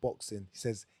and not boxing. He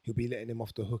says he'll be letting him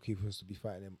off the hook if he was to be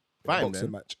fighting him in Fight a him, boxing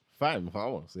then. match. Fight him. I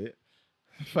want to see it.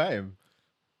 Fight him.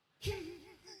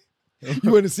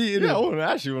 You want to see it? Yeah, I innit?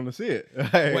 actually want to see it.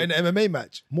 What, in an MMA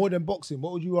match more than boxing?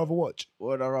 What would you rather watch?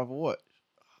 What would I rather watch?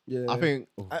 Yeah. I think.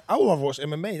 I would rather watch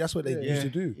MMA. That's what they used to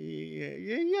do.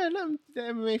 Yeah. Let them, the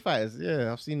MMA fighters.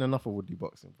 Yeah, I've seen enough of Woodley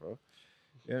boxing, bro.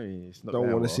 Yeah, I mean, it's not Don't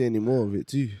that want to well. see any more of it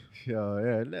too.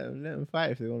 Yeah. Let them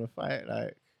fight if they want to fight.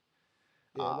 Like,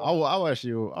 I'll watch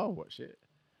it. I'll watch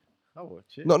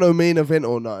it. Not no main event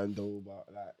or nothing though, but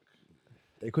like,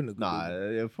 They couldn't have. Nah,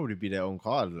 it'll probably be their own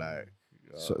card. Like,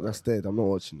 so that's dead. I'm not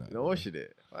watching that. you know, watching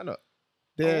it. Why not?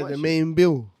 They're watch the it. main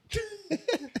bill.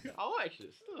 I'll watch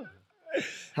it still.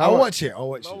 I'll watch it. I'll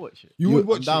watch I'll it. watch it. You would I'm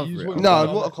watch down it. You for just it. wouldn't No, watch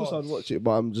the of other course cards. I'd watch it,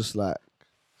 but I'm just like,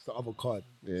 It's the other card.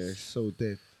 yeah, it's so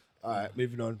dead. All right,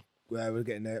 moving on. We're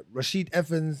getting there. Rashid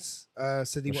Evans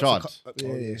said he Rashad. wants to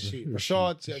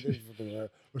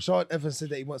Rashad Evans said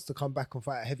that he wants to come back and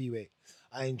fight at heavyweight.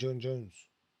 Iron John Jones.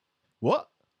 What?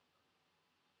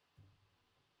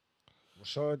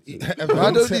 Rashad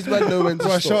Why don't these men know when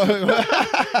to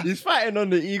stop? He's fighting on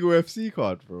the Eagle FC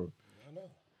card, bro.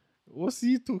 What's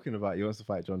he talking about? He wants to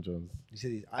fight John Jones. He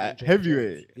said he's At John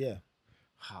heavyweight? Jones. Yeah.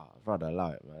 Rather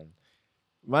allow it, man.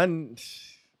 Man,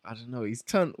 I don't know. He's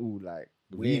turned all like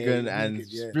Weird, vegan and vegan,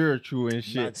 yeah. spiritual and Mad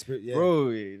shit. spirit, yeah. Bro,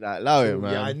 like, allow it,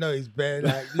 man. Yeah, I know he's bare.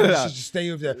 Like you should just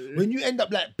stay with that. When you end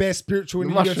up like bare spiritual in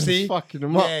The the mushrooms UFC, fucking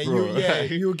him up, bro.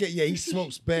 you'll get he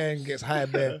smokes bare and gets high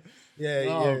bare. Yeah,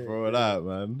 No, yeah, bro, that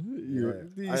man.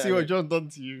 Yeah. You see what John done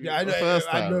to you? Yeah, I the know. first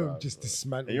I time, know. man, Just bro.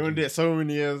 dismantled. And you want to do it so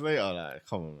many years later, like,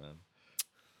 come on, man.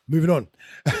 Moving on.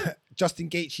 Justin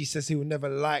Gaethje says he will never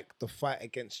like the fight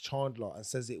against Chandler and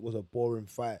says it was a boring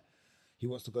fight. He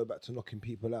wants to go back to knocking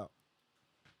people out.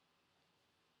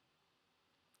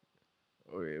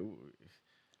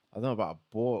 I don't know about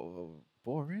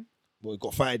boring. Well, he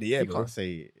got fight of the year, You bro. can't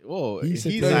say. Well, He in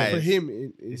said his no, eyes, for him,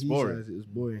 in it's his boring. eyes, it was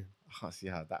boring. I can't see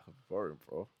how that could be boring,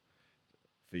 bro.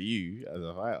 For you as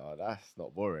a fighter, that's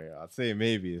not boring. I'd say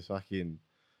maybe it's fucking.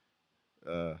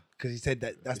 Because he said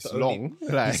that that's It's the only. long.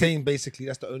 Like, He's saying basically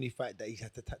that's the only fight that he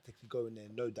had to tactically go in there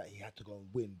and know that he had to go and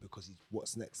win because he's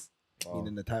what's next,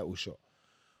 meaning the title shot.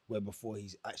 Where before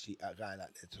he's actually a guy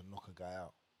like there to knock a guy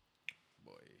out.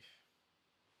 boy.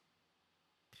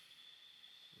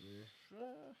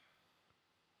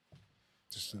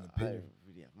 Just an I opinion. don't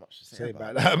really have much to say, Say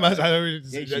about about that. Man, I Like, don't really.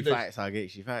 Gaethje fights are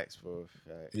Gaethje fights, bro.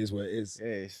 Like, It is what it is. yeah,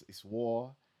 it's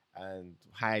war, and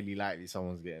highly likely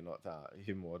someone's getting knocked out,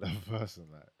 him or the other person.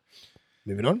 Like,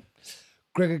 Moving on.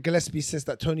 Gregor Gillespie says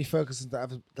that Tony Ferguson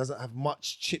doesn't have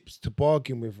much chips to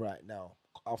bargain with right now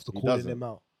after He calling doesn't. him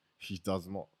out. he does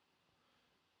not.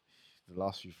 The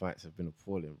last few fights have been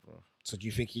appalling, bro. So do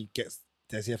you think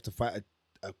does he have to fight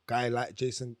a guy like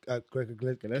Gregor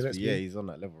Gillespie? Gillespie, yeah, he's on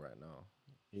that level right now.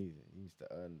 He needs to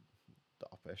earn the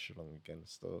upper echelon again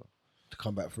still. To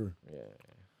come back through. Yeah.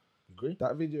 Agree?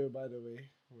 That video, by the way,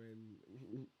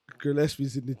 when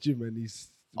Gillespie's in the gym and he's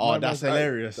Oh, my that's man's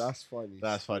hilarious. That's funny.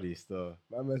 That's funny still.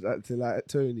 My man's acting like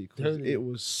Tony because Tony. it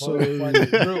was so Funny.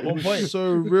 Real, it on was point.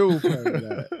 so real, fam.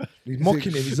 Like, He's mocking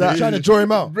him. He's exactly- trying to draw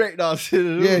him out.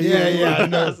 Breakdancing. Yeah, I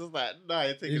know. It's just like, nah,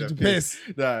 you're taking He's a the piss.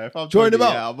 piss. Nah, if I'm Drawing Tony, him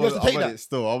out. yeah, I'm You have on, to take I'm on that. it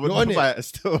still. I'm You're on on the it. fight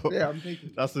still. yeah, I'm taking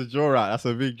it. That's a draw out. That's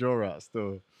a big draw out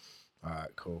still. All right,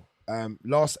 cool.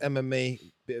 Last MMA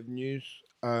bit of news.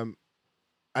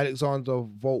 Alexander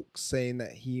Volk saying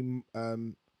that he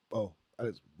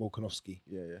Alex Volkanovski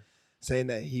Yeah, yeah. saying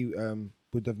that he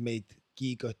would have made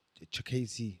Giga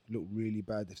Chikadze look really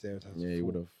bad if they had Yeah, he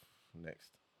would have. Next.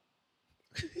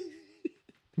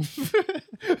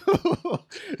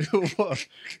 What?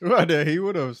 Right there, he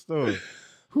would have still.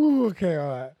 Whew, okay, all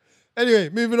right. Anyway,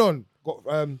 moving on.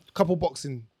 Got couple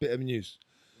boxing bit of news.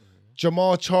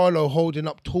 Jamal Charlo holding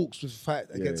up talks with fight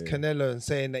against yeah. Canelo and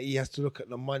saying that he has to look at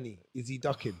the money. Is he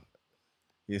ducking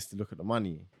He has to look at the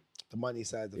money. the money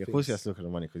side of Yeah, of things? course he has to look at the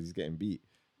money because he's getting beat.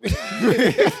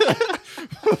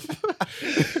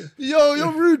 Yo,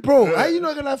 you're rude, bro. How you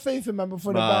not gonna have faith in man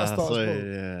before the bout starts, so, bro?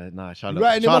 yeah, nah, You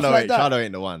writing him off like that? Charlo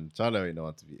ain't the one. Charlo ain't the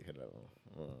one to beat Canelo.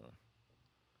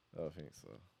 I don't think so.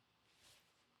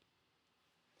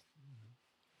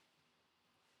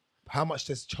 How much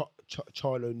does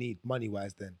Charlo need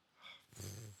money-wise then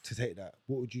to take that?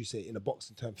 What would you say in a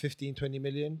boxing term? 15, 20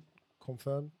 million?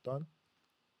 Confirmed? Done?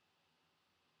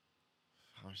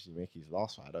 How much did he make his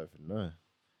last fight? I don't even know.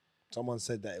 Someone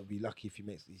said that it would be lucky if he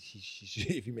makes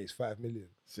if he makes 5 million.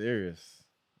 Serious.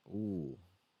 Ooh.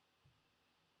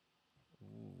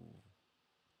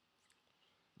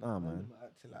 Nah, man.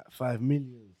 Acting like 5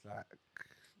 million, like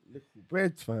little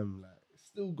bread, fam. Like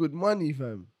still good money,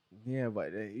 fam. Yeah, but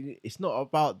it's not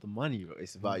about the money, bro.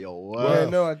 It's about your work. Yeah,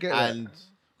 no, I get that. And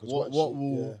 'Cause what watch it,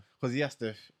 will... Because he has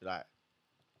to, like...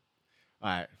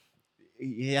 Alright.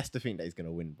 He has to think that he's going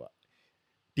to win, but...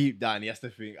 Deep down, he has to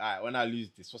think, alright, when I lose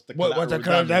this, what's the What's the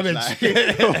collateral collateral damage?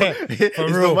 damage? Like, For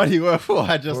is real. the money worth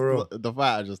what For real. the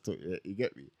fight I just took? You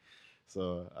get me?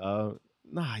 So,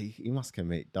 nah, he must can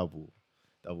make double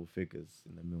figures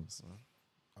in the mills, man.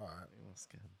 All right, He must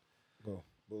can. go.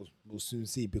 We'll soon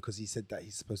see because he said that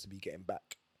he's supposed to be getting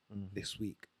back this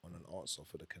week on an answer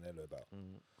for the Canelo bout.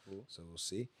 Cool. So we'll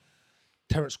see.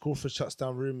 Terence Crawford shuts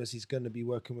down rumours he's going to be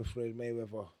working with Floyd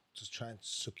Mayweather to try and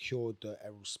secure the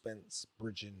Errol Spence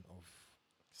bridging of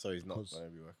So he's not Because- going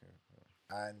to be working.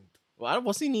 and Well,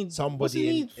 what's he need? Somebody what's he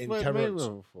need in Floyd Terrence-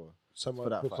 Mayweather for? someone For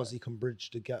that because fight. he can bridge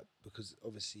the gap because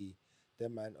obviously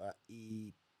them man are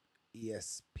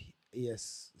ESP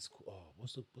it's called,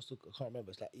 what's the I can't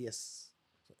remember, it's like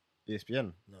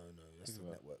ESPN. no that's the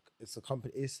What? network, it's a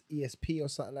company, it's ESP or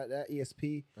something like that,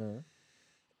 ESP.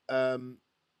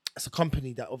 It's a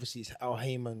company that obviously it's Al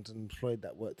Heyman and Floyd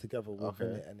that work together within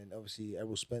Okay. it, and then obviously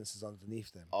Errol Spence is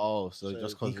underneath them Oh, so So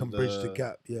just he because can bridge the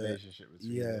gap, yeah. relationship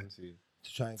between Yeah. them two.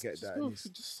 to try and get Just that. go, and he's-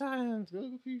 just sign, go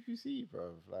to PPC,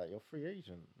 bro. Like you're free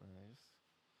agent. Man.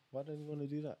 Why don't you want to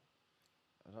do that?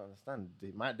 I don't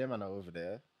understand. Them are over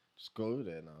there. Just go over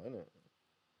there now, innit?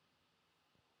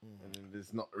 And then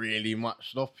there's not really much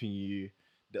stopping you.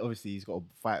 Obviously, he's got a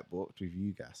fight booked with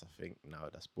you guys. I think now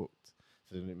that's booked.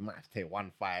 So then it might have to take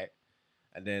one fight,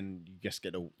 and then you just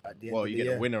get At the end well, of you the get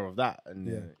year. the winner of that, and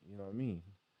Yeah. you know what I mean.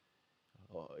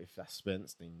 Or if that's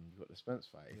Spence, then you got the Spence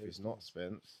fight. If Yeah, it's not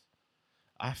Spence,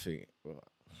 I think. Well,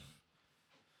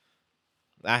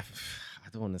 I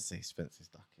don't want to say Spencer's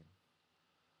ducking.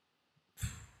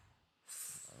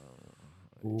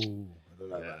 Ooh, I don't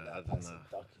like Yeah, that. I don't Passive know.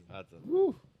 ducking. I don't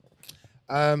know.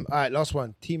 All right, last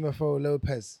one. Timofo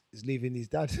Lopez is leaving his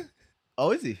dad,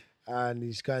 Oh, is he? and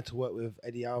he's going to work with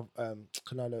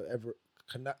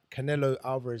Canelo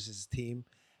Alvarez's team,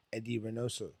 Eddie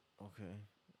Reynoso. Okay.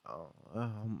 Oh,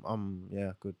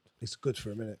 yeah, good. It's good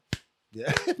for a minute.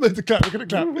 Yeah, we're gonna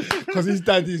clap because his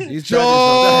dad is His jarring.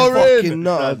 dad is a fucking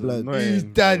nutter, That's blood. annoying. His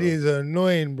dad bro. is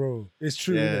annoying, bro. It's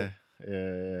true, Yeah, innit?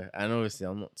 yeah. And obviously,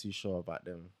 I'm not too sure about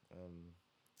them.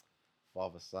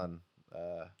 Father son.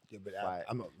 Yeah, but Fight.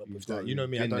 I'm not You've with that. got- You know you've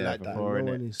me, I been don't there like that. before, No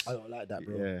innit? one is. I don't like that,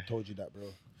 bro. Yeah. Told you that, bro.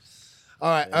 All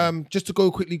right, just to go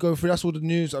through. That's all the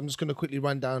news. I'm just gonna quickly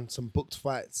run down some booked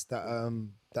fights that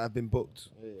have been booked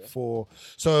for.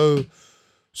 So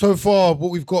far,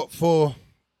 what we've got for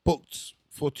booked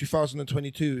for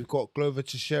 2022, we've got Glover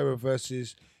Teixeira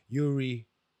versus Yuri.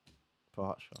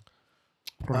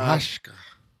 Prohashka.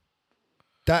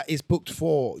 That is booked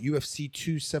for UFC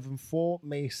 274,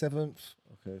 May 7th.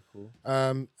 Okay, cool.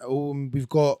 We've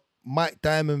got Mike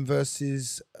Diamond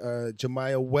versus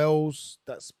Jemiah Wells.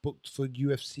 That's booked for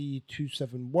UFC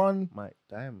 271. Mike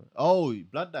Diamond. Oh,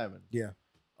 Blood Diamond. Yeah.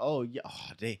 Oh, yeah.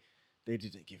 Oh, they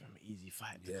didn't give him an easy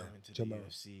fight to Yeah, come into Jamal. the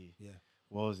UFC. Yeah.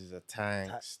 Wells is a tank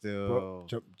still. Bro,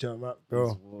 jump up,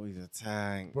 bro. He's a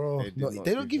tank. Bro, did no, not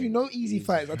they don't give you him no easy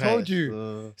fights. I fights, told you.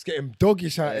 so- It's getting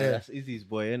doggish out Yeah, here. that's Izzy's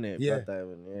boy, innit? Yeah. Blood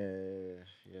Diamond.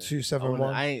 Yeah.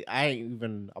 271. I ain't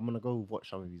even. I'm gonna go watch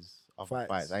some of his other Fights.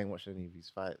 fights. I ain't watched any of his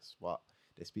fights, but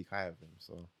they speak high of him.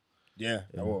 So Yeah,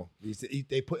 Yeah. well,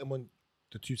 they put him on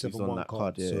the he's 271 on that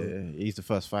card. card. Yeah, so, yeah. He's the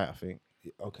first fight, I think.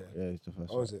 Okay. Yeah, he's the first.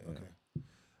 Oh, is fight, it? yeah.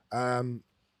 Okay.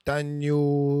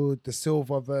 Daniel De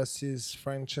Silva versus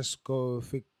Francesco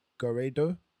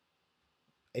Figueiredo.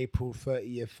 April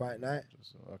 30th fight night.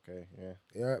 Okay, yeah.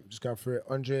 Yeah, just going through it.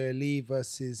 Andre Lee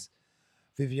versus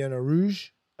Viviana Rouge.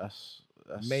 That's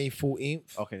May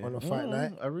 14th okay on a fight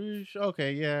night. Arouge.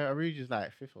 Okay, yeah. Arouge is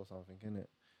like fifth or something, isn't it?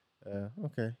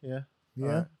 Okay, yeah.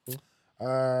 Yeah.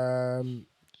 Alright, cool.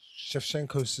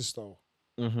 Shevchenko's sister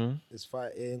Mm-hmm. is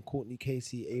fighting Courtney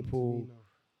Casey. April.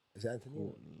 Is it Anthony?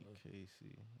 Courtney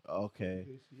Casey. Okay.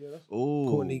 Yeah, that's Oh.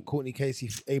 Courtney Casey.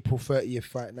 April 30th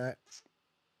fight night.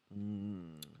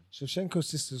 Mm. Shevchenko's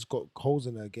sister's got holes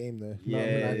in her game though. Yeah,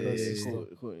 Not like her yeah, sister.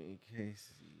 Courtney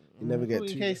Casey. You never get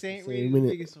Courtney two Casey at ain't the really same the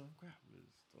minute. biggest of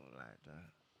grapplers, don't like that.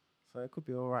 So it could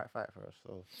be all right fight for us.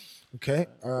 So Okay.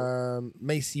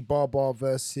 Macy Barber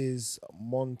versus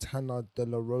Montana De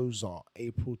La Rosa.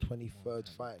 April 23rd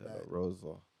fight De La night.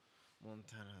 Rosa,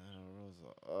 Montana De La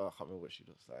Rosa. Oh, I can't remember what she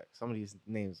looks like. Some of these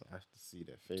names I have to see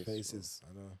their face. bro. Faces.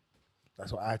 I know.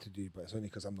 That's what I had to do, but it's only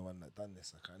because I'm the one that done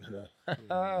this. I kind of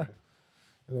know.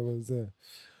 You know what I'm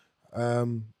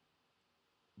saying?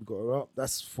 We got her up.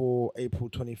 That's for April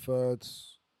 23rd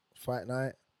fight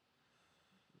night.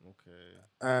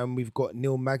 Okay. We've got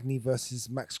Neil Magny versus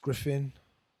Max Griffin.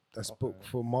 That's Okay. booked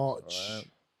for March.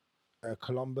 Alright.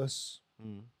 Columbus.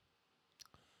 Mm.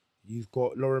 You've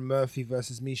got Lauren Murphy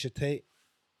versus Misha Tate.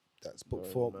 That's booked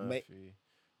for Lauren May. Murphy,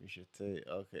 we should take.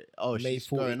 Okay. Oh, May she's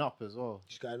 40. going up as well.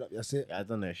 She's going up. That's it. Yeah, I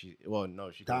don't know if she. Well,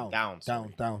 no, she's Down, going down. down, sorry. down.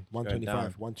 She's going 125,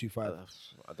 down. 125.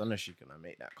 I don't know if she's gonna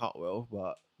make that cut well,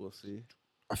 but we'll see.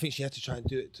 I think she had to try and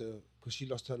do it because she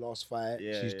lost her last fight.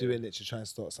 Yeah, She's yeah. doing it to try and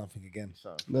start something again.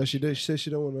 So, No, she don't. She says she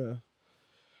don't want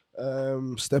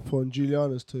to step on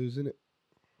Juliana's toes, innit?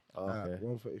 okay.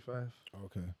 135.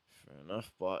 Okay. Fair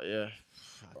enough, but yeah,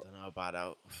 I don't know about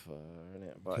that,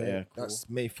 innit? But Okay, yeah, cool. that's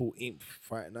May 14th,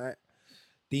 Friday night.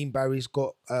 Dean Barry's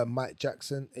got Mike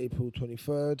Jackson, April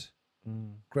 23rd.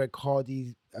 Greg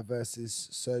Hardy versus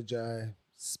Sergey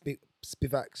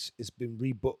Spivak has been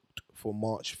rebooked for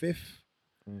March 5th.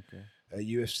 Okay.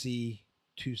 UFC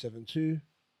 272.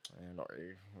 Yeah, not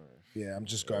really. Yeah, I'm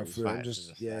just Yeah, going these through it. I'm fights are just,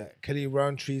 just yeah. like- Kelly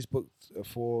Roundtree's booked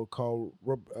for Carl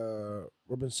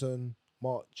Robinson,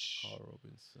 March Carl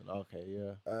Robinson. Okay,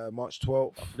 yeah. March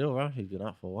 12th. Lil Ramsey's been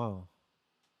out for a while.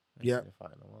 Yeah. Been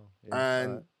fighting a while. Yeah, And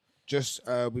alright. just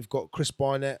we've got Chris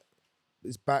Barnett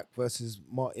is back versus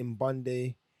Martin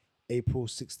Bundy, April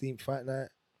 16th fight night.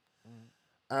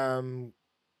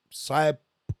 Cyber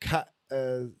Cat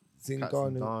Zingano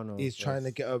Zingano, is trying to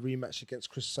yes. get a rematch against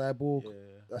Chris Cyborg. Yeah.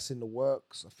 That's in the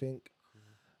works, I think.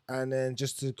 And then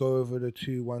just to go over the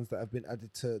two ones that have been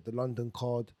added to the London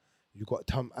card, you've got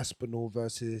Tom Aspinall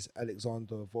versus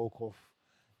Alexander Volkov.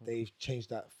 They've changed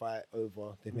that fight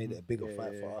over. They've made it a bigger Yeah,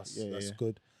 fight yeah, for yeah. us. Yeah, That's yeah.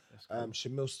 good. That's cool.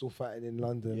 Shamil's still fighting in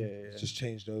London. Yeah, yeah, It's just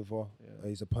changed over. Yeah.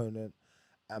 His opponent.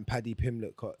 And Paddy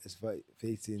Pimlet is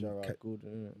facing. Gerard Gordon,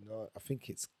 innit? No, I think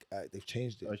it's they've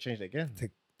changed it. Oh, he changed it again.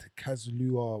 to to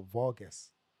Kazulua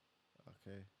Vargas.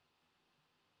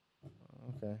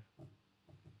 Okay.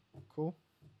 Cool.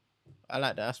 I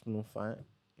like the Aspinall fight.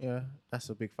 Yeah, that's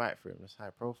a big fight for him. That's high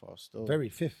profile still. Very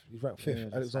fifth. He's ranked fifth. Yeah,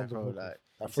 that's Alexander high pro, Volkov. like,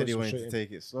 That he said he first wanted straight to in.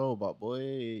 take it slow, but boy,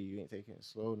 you ain't taking it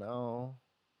slow now.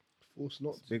 Force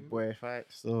not It's a to. big boy fight,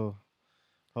 so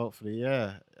hopefully,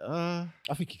 yeah. I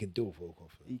think he can deal with Volkov.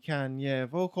 He can, yeah.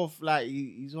 Volkov, like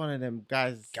he's one of them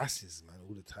guys. Gasses, man,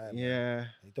 all the time. Man. Yeah.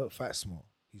 He don't fight smart.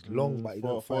 He's long, but he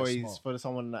don't fight smart. For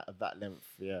someone of that length,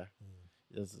 yeah.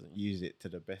 He doesn't use it to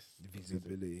the best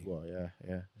Visibility. Well,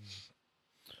 yeah.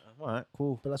 All right,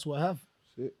 cool. But that's what I have.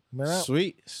 Shit. Man out.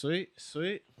 Sweet.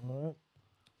 All right.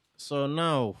 So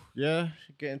now, yeah,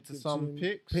 get into Get some to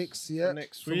picks. Picks, for yeah.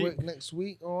 next For week. Next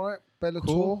week, all right. Bellator.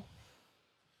 Cool.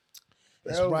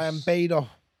 It's Else. Ryan Bader.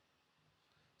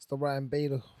 It's the Ryan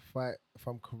Bader fight, if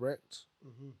I'm correct.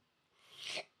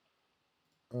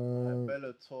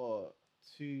 Bellator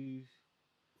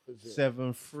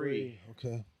 273.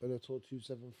 Okay. Bellator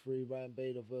 273. Ryan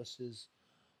Bader versus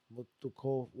what to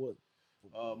call what?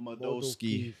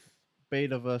 Modolski.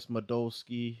 Bader versus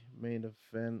Modolski main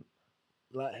event.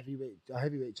 Light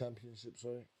heavyweight championship.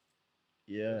 Sorry.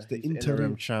 Yeah, It's the he's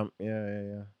interim. champ.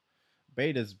 Yeah.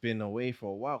 Bader's been away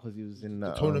for a while because he was in The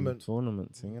that tournament.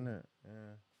 tournament thing, innit?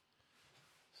 Yeah.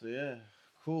 So yeah,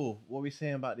 cool. What are we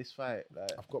saying about this fight?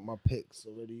 Like, I've got my picks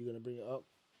already. You gonna bring it up?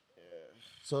 yeah.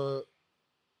 So,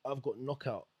 I've got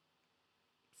knockout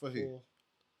For who?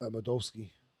 for Modolski.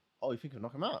 Oh, you think of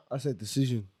knock him out? I said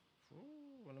decision.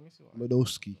 Ooh, let me see what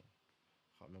Modolski.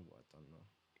 I can't remember what I've done now.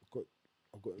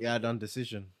 I've got. Yeah, I done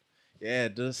decision. Yeah,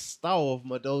 the style of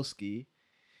Modolski,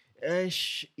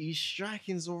 his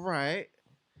striking's alright.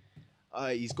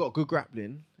 He's got good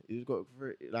grappling. He's got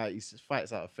his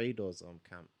fights out of Fedor's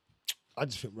camp. I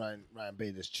just think Ryan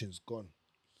Bader's chin's gone.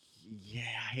 Yeah,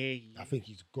 I hear you. I think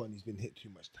he's gone. He's been hit too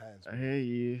much times. I hear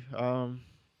you. And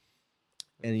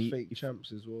Fake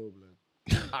champs as well, blood.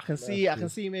 I can see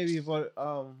maybe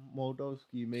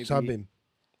Moldovsky maybe Sub him.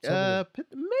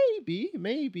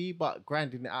 maybe, but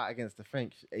grinding it out against the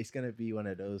French, it's gonna be one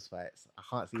of those fights. I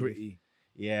can't see this- Gritty.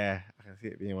 Yeah, I can see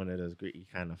it being one of those gritty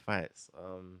kind of fights.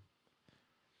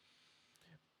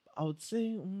 I would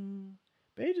say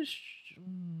Bader's.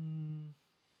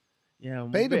 Yeah,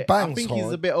 Bader I bangs think he's a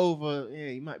hard. bit over. Yeah,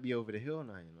 he might be over the hill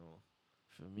now. You know,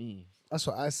 for me, That's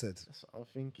what I said. that's what I'm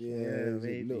thinking. Yeah, Yeah, he's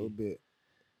a little bit.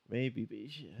 maybe. But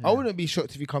yeah. I wouldn't be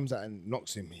shocked if he comes out and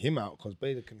knocks him out because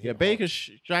Bader can hit. Yeah, hard. Baker's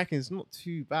striking's not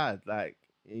too bad. Like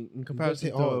in comparison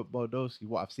hit to hard. Moldowski,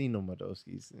 what I've seen on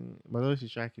Moldowski's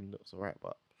striking looks alright,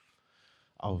 but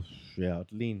I'd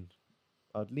lean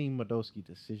Moldowski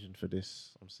decision for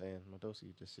this. I'm saying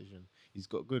Moldowski decision. He's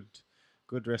got good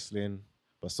wrestling,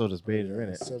 but so does Bader,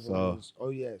 innit? So Oh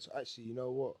yeah. So actually, you know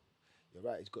what? You're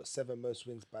right. He's got 7 most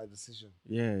wins by decision.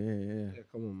 yeah. Yeah,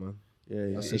 come on, man.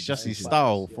 Yeah, That's it's a just his nice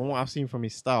style. fight, From yeah. what I've seen from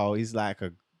his style, he's like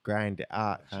a grind it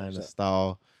out kind of Exactly.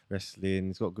 style wrestling.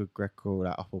 He's got good Greco,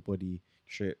 like upper body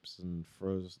trips and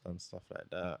throws and stuff like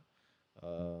that.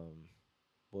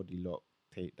 Body lock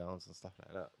takedowns and stuff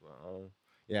like that. But,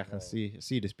 yeah, I can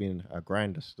see this being a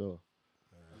grinder still.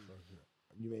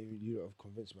 You don't have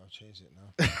convinced me. I've changed it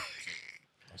now.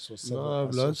 I saw 7. Nah, I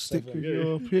blood, saw stick 7. with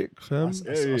your pick, fam. I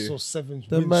saw 7.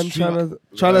 Them win man streak.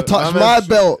 trying to touch my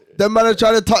belt. Them man are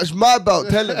trying to touch my belt.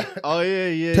 Tell him. Oh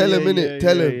yeah. Tell him, innit?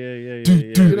 Tell him. Yeah.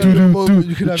 You can have your moment.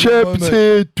 You can have your Champs moment.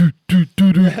 here. Do.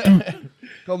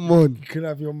 Come on. You can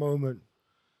have your moment.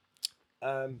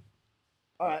 All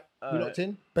right, we locked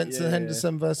in. Benson Yeah.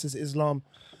 Henderson versus Islam.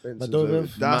 Benson's Madovov.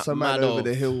 over- That's a man Madov. over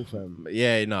the hill, fam.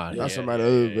 Yeah, no. That's yeah, a man yeah,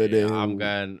 over there. I'm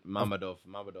going Mamadov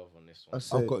on this one. I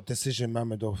said, I've got decision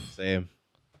Mamadov. Same.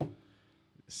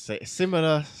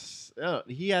 Similar.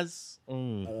 He has. I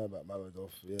don't know about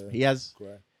Mamadov. Yeah. He has.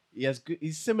 Great. He has.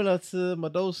 He's similar to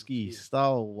Modolski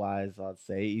style wise. I'd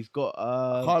say he's got.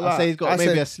 Can't I'd lie. say he's got I maybe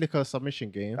said- a slicker submission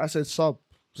game. I said sub.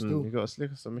 Still. He's got a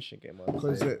slicker submission game. I'd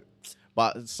Because say.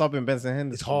 But subbing Benson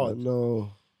Henderson. It's hard.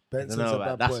 no. I Benson's don't know, a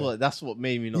man. bad boy. That's what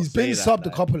made me not. He's say been that, subbed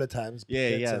like. a couple of times. Yeah,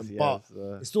 he Benson, has. but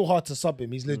Yes, it's still hard to sub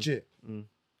him. He's legit. mm.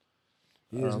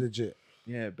 He is legit.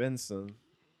 Yeah, Benson.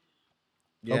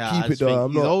 I'll Yeah, keep I it just though, think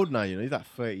I'm he's not- old now. You know, he's like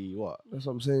 30. What? That's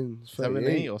what I'm saying. 7,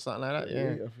 38. 8 or something like that. Yeah.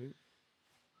 38, I think.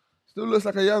 Still looks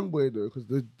like a young boy though, because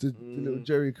the little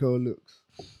Jerry curl looks.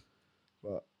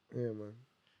 But yeah, man.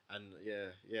 And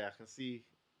yeah, I can see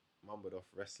Mamadov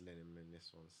wrestling him in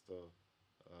this one still,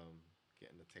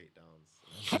 getting the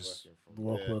takedowns, and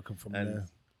Working from and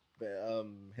there. but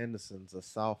Henderson's a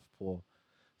southpaw,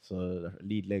 so the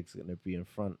lead leg's gonna be in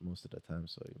front most of the time,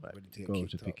 so you might Ready to get go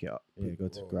kicked to pick up. it up, yeah, Pick go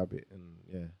it to up. grab it,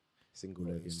 and single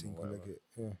leg him or Single whatever. leg it.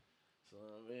 Yeah. So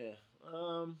yeah,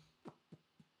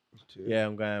 Yeah,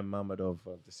 I'm going Mamadov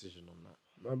decision on that.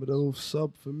 Mamadov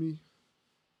sub for me.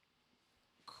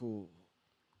 Cool.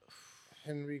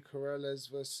 Henry Corrales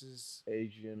versus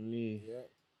Adrian Lee. yeah.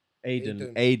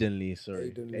 Aiden Lee,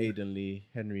 sorry. Aiden Lee. Aiden Lee.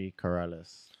 Henry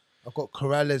Corrales. I've got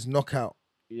Corrales knockout.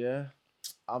 Yeah.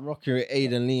 I'm rocking with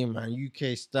Aiden Lee, man.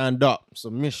 UK stand up.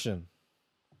 Submission.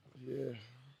 Yeah.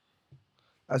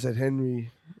 I said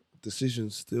Henry decision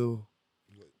still.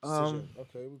 Decision.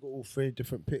 Okay, we've got all 3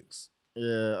 different picks.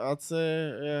 Yeah, I'd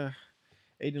say, yeah.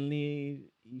 Aiden Lee,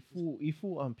 he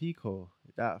fought on Pico.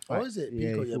 That fight. Oh, is it?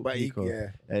 Pico, he yeah, fought but Pico.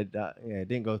 It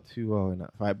didn't go too well in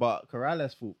that fight. But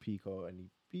Corrales fought Pico and he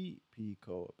beat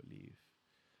Pico, I believe.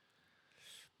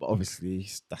 But obviously,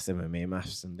 that's MMA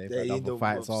maths and they've Yeah, had he other don't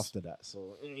fights moves. after that.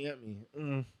 So, you get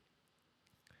me?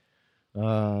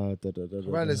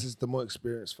 Corrales is the more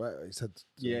experienced fighter. He's had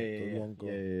Yeah.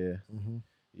 Mm-hmm.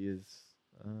 He is.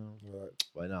 Right.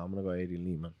 But no, I'm going to go Aiden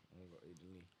Lee, man. I'm going to go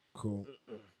Aiden Lee. Cool.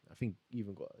 I think he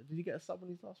even got. Did he get a sub on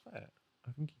his last fight?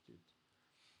 I think he did.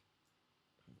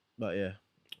 But yeah,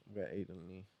 we got Aiden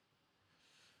Lee.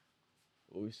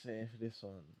 What are we saying for this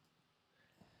one?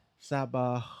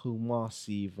 Sabah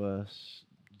Humasi versus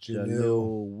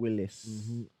Jalil Willis.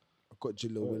 Mm-hmm. I've got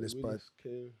Jalil Willis by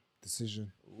KO.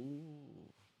 decision.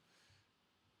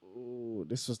 Ooh,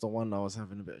 this was the one I was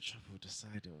having a bit of trouble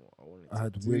deciding what I wanted to I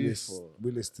had do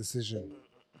Willis decision.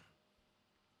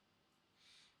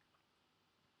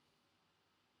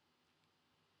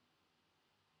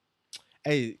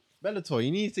 Hey, Bellator,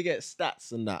 you need to get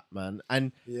stats and that, man,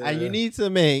 and Yeah. you need to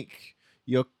make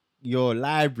your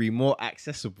library more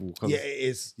accessible. Yeah, it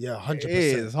is. Yeah, 100%. It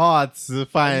is hard to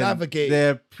find navigate.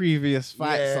 their previous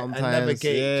fights Yeah, sometimes. and navigate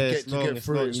to it's get long, it's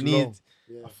through. long. It's You need long.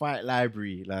 Yeah. a fight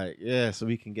library, so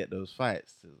we can get those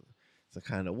fights to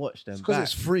kind of watch them. Because back.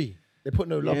 it's free. They put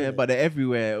no love in Yeah, it. but they're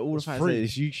everywhere. All It's the fights, free.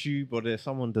 it's YouTube or there's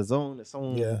someone on DAZN, there's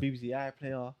someone Yeah. on BBC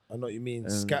iPlayer. I know what you mean.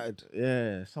 and Scattered.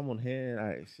 Yeah, someone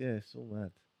here. It's all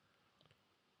mad.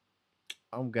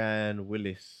 I'm going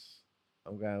Willis.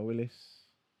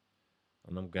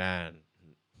 And I'm going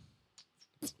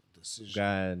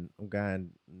Decision. I'm going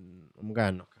knockout.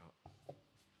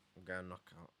 I'm going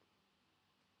knockout.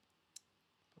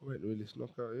 Went Willis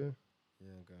knockout, yeah.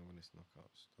 Yeah, I'm going Willis knockout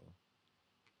still.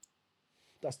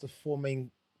 That's the 4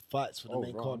 main fights for the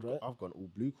main bro, card, right? I've gone all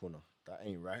blue corner. That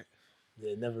ain't right.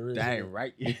 Yeah, it never is. That is ain't it?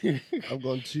 right. I've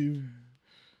gone two.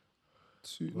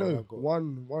 No, No, I've got-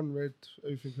 one red,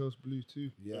 everything else blue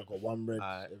too. Yeah, I got 1 red.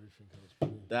 Alright. Everything else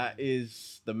blue. That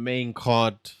is the main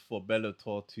card for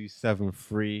Bellator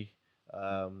 273.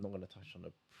 I'm not going to touch on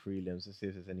the prelims to see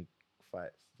if there's any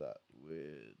fights that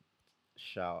would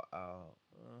shout out.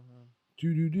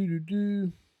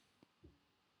 Do.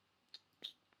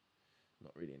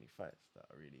 Not really any fights that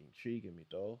are really intriguing me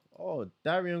though. Oh,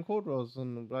 Darian Caldwell's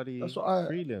on the bloody That's what I-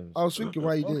 prelims. I was thinking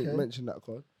why you didn't Okay. mention that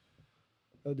card.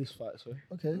 Oh, this fight, sorry.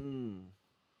 Okay. I Mm.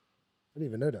 didn't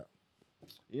even know that.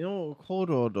 You know,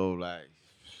 Caldwell though, like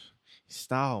his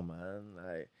style, man,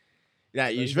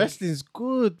 like his wrestling's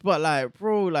good, but like,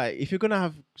 bro, like if you're gonna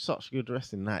have such good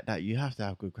wrestling like that, you have to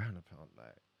have good ground and pound.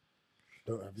 Like,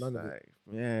 Don't have it's none of it. like,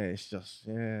 yeah, it's just,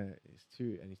 it's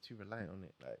too, and he's too reliant on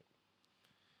it. Like,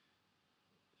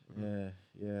 yeah,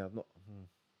 I'm not.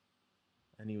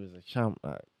 And he was a champ,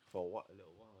 like for what a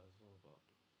little while as well,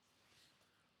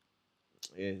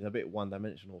 but yeah, it's a bit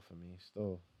one-dimensional for me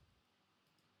still.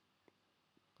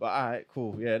 But alright,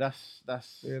 cool. Yeah, that's that.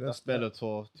 Bellator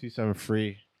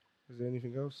 273 Is there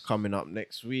anything else? coming up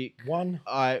next week. One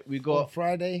Alright, we on got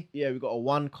Friday. we got a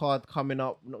 1 card coming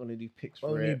up. We're not gonna do picks for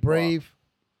Only it. Brave.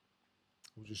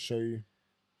 We'll just show you.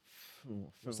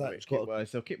 What's that? It's got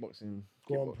it's a kickboxing.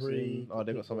 Grand Prix, Oh,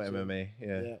 they got some kickboxing. MMA.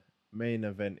 Yeah. Main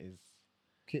event is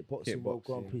Kickboxing World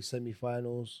Grand Kickboxing. Prix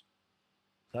semi-finals.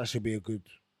 That should be a good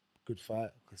fight.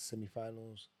 Cause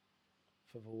semi-finals,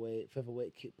 featherweight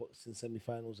kickboxing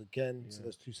semi-finals again. So Yeah.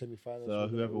 there's 2 semi-finals. so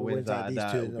whoever wins out of these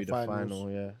that two will in be the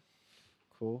final. Yeah.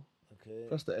 Cool. Okay.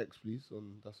 Press the X, please.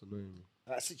 That's annoying me.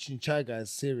 That Sitchin Chai guy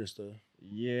is serious though.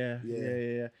 Yeah.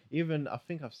 Yeah. Even I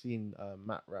think I've seen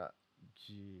Matt Rat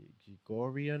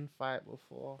Gregorian fight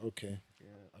before. Okay. Yeah.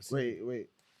 I've seen Wait.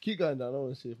 Keep going down. I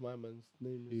want to see if my man's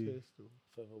name is Who? here still. I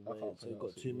featherweight. can't So you've got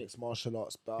pronounce it, 2 bro. mixed martial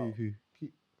arts bout. I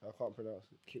can't pronounce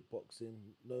it. Kickboxing,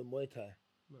 no Muay Thai.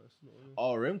 No, it's not.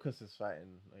 Oh, Rimkus is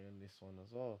fighting in this one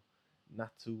as well.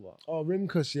 Natua. Oh,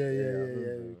 Rimkus, yeah.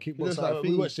 Rimkus. Kickboxing. looks like we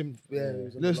Fee. watched him. Yeah, he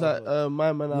was on the Looks last like one.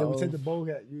 my man out Yeah, we of... said the bowl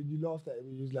hat. You laughed at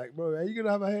him. He was like, "Bro, are you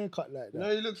gonna have a haircut like that?" No,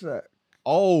 he looks like...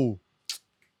 Oh.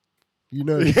 You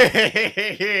know. I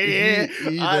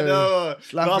know.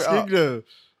 Slap Last it up. Kingdom.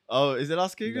 Oh, is it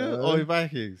Last Kingdom No. or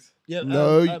Vikings? Yeah,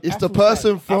 No, it's the Afro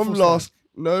person Style, from Afro Style. last.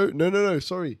 No.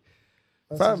 Sorry,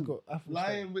 That's what's fam. got Afro Style.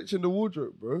 Lion Witch in the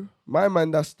Wardrobe, bro. My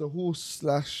man, that's the horse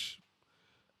slash.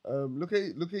 Look at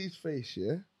his face,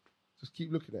 yeah. Just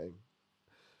keep looking at him.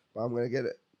 But I'm gonna get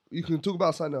it. You can talk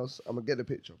about something else. I'm gonna get the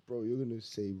picture, bro. You're gonna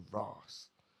say Ross.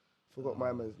 Forgot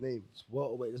my man's name.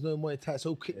 Well, wait, there's no Muay Thai. It's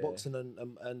all kickboxing and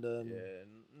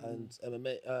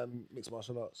MMA, mixed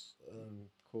martial arts.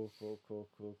 Cool.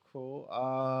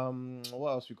 What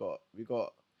else we got? We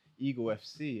got Eagle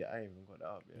FC. I ain't even got that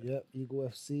up yet. Yep, Eagle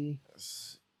FC.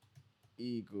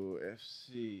 Eagle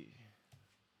FC.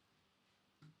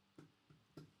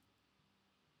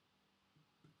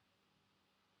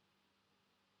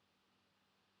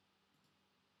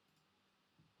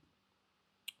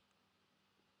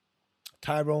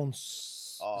 Tyrone's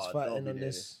is Don't fighting be on doing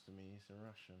this. to me. It's in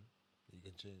Russian. You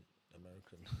can change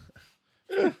American.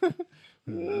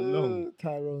 Long.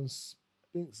 Tyrone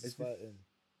Spinks is Is this- fighting.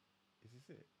 Is this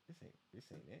it?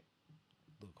 This ain't it.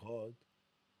 Look hard.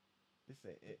 This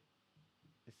ain't it.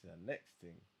 This is the next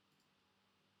thing.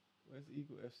 Where's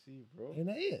Eagle FC, bro? Ain't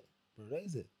that it? Bro, that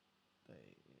is it. That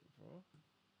ain't it, bro.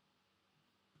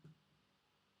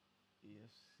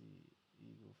 EFC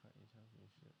Eagle Fighting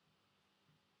Championship.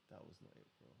 That was not it,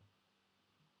 bro.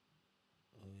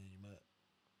 Oh, yeah, you might.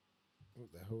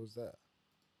 What the hell was that?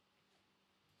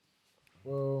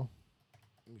 Well,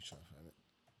 let me try to find it.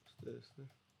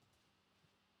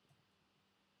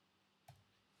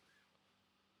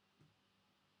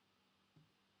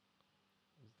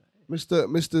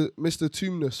 Mr.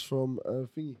 Tombness from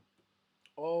Thingy.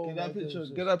 Oh, Get that picture.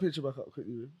 Get that picture back up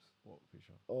quickly, Ribs. What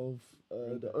picture? Of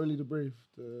the Only the Brave.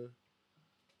 The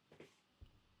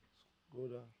go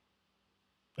down.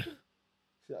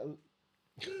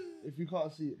 See, if you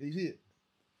can't see it, can you see it?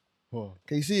 What?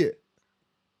 Can you see it?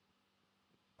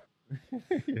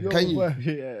 Can you?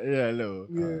 Yeah, a little.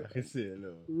 Yeah. I can see it a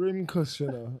little. Rim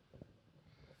Kushner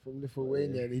from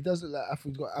Lithuania. He does look like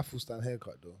he's got Athelstan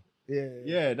haircut though. Yeah.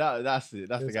 Yeah, that's it.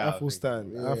 That's the It's guy.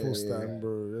 Athelstan. Yeah, Athelstan, yeah.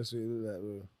 bro. That's what he look like,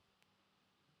 bro.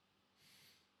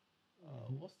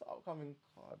 What's the upcoming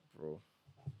card, bro?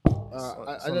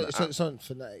 I know it's on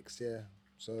Fanatics, yeah.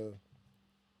 So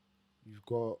you've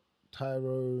got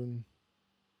Tyrone.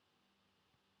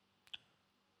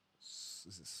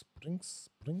 Is it Springs?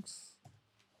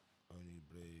 Only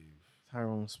Brave.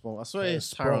 Tyrone Sprong. I swear Yeah,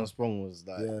 Tyrone Sprong was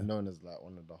like Yeah. known as like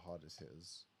one of the hardest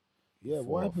hitters. Yeah, for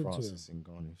what happened Francis to him?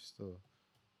 Ngannou still.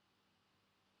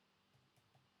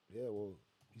 Yeah, well,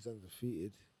 he's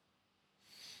undefeated.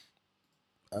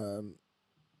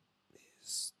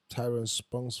 Tyrone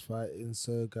Sprong's fighting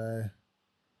Sergei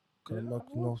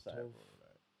Karamazov.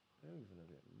 They're even a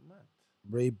bit mad.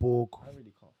 Ray Borg I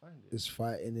really can't find it. is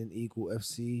fighting in Eagle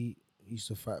FC. He used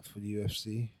to fight for the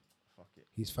UFC. Fuck it.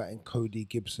 He's fighting Cody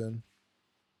Gibson.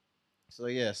 So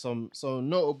yeah, some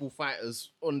notable fighters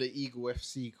on the Eagle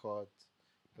FC card.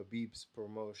 Habib's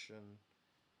promotion.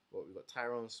 What we got?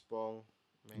 Tyrone Sprong,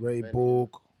 main Ray eventing. Borg,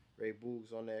 Ray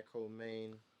Borg's on there,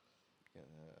 co-main.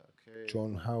 Okay.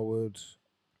 John Howard.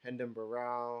 Hendon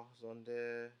Barrow's on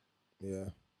there. Yeah,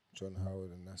 John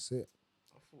Howard, and that's it.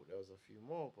 I thought there was a few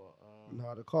more, but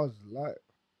Nah, the car's light.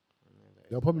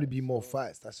 There'll probably be more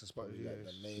fights. That's just probably like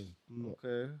the main.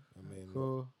 Okay. The main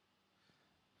Cool.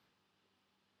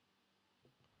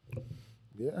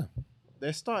 Yeah.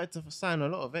 They started to sign a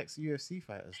lot of ex-UFC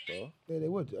fighters, though. Yeah, they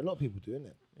would. A lot of people doing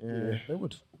it. Yeah. They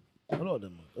would. A lot of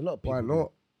them. A lot of people. Why do.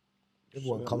 not?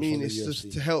 Everyone I comes mean, from it's the just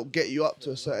UFC. to help get you up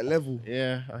to a certain level.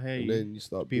 Yeah, I hear And you. then you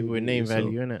start People with building name yourself.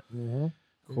 value, innit?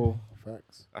 Mm-hmm. Cool.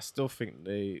 Facts. I still think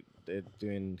they're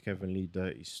doing Kevin Lee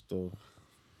dirty still.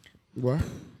 What?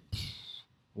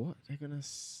 What? They're gonna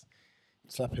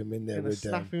Slap him in there gonna with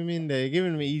slap him in there, giving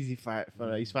him an easy fight.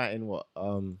 He's fighting what?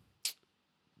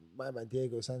 my man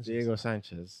Diego Sanchez. Diego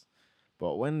Sanchez.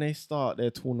 But when they start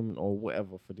their tournament or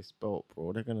whatever for this belt,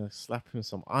 bro, they're gonna slap him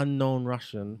some unknown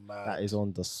Russian Mad. that is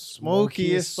on the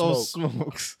Smokiest smokiest of smoke.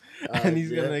 smokes, and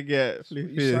he's yeah. gonna get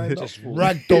You signed flipping. up for?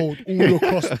 Ragdolled all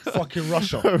across fucking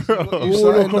Russia. You all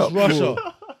signed across up for?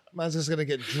 Russia. Man's just gonna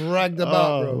get dragged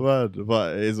about, bro. Man,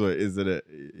 but it is what it is, isn't it?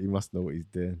 He must know what he's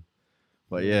doing.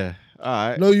 But yeah, all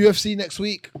right. No UFC next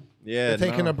week. Yeah, They're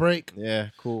taking a break. Yeah,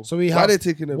 cool. So we Why have. they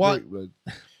taking a what- break,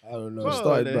 man? I don't know. Well,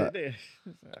 started back.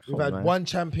 We've had one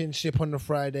championship on the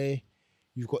Friday.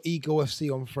 You've got Eagle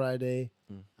FC on Friday,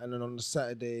 and then on the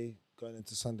Saturday, going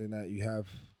into Sunday night, you have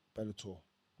Bellator.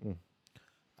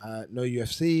 No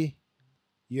UFC.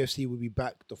 UFC will be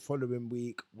back the following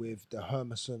week with the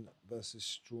Hermanson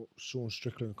versus Sean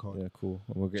Strickland card. Yeah, cool.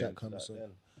 And we'll get Jack into that Hermanson. then.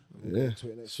 We'll get into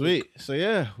it next Sweet. week. So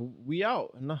yeah, we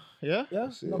out. No, yeah.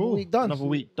 Yeah, another Cool. week done. Another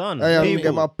week done. Hey, I'm gonna People.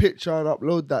 get my picture and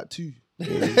upload that too.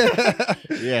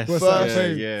 Yes. What's that yeah,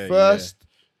 saying? yeah, First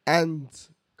and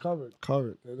Current.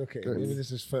 current. Look at Good. maybe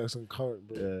this is first and current,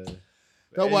 bro. Yeah.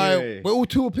 Don't Anyway. worry, we're all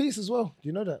two apiece as well. Do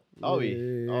you know that? Oh,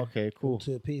 Yeah. okay, cool.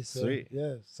 Two apiece. So, Sweet.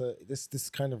 Yeah. So this is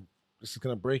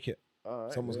gonna break it. All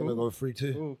right, Someone's cool. gonna go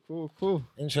 3-2. Cool.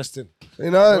 Interesting.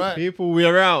 You know, Right. People,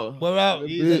 we're out. We're out.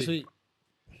 Easy. Next week.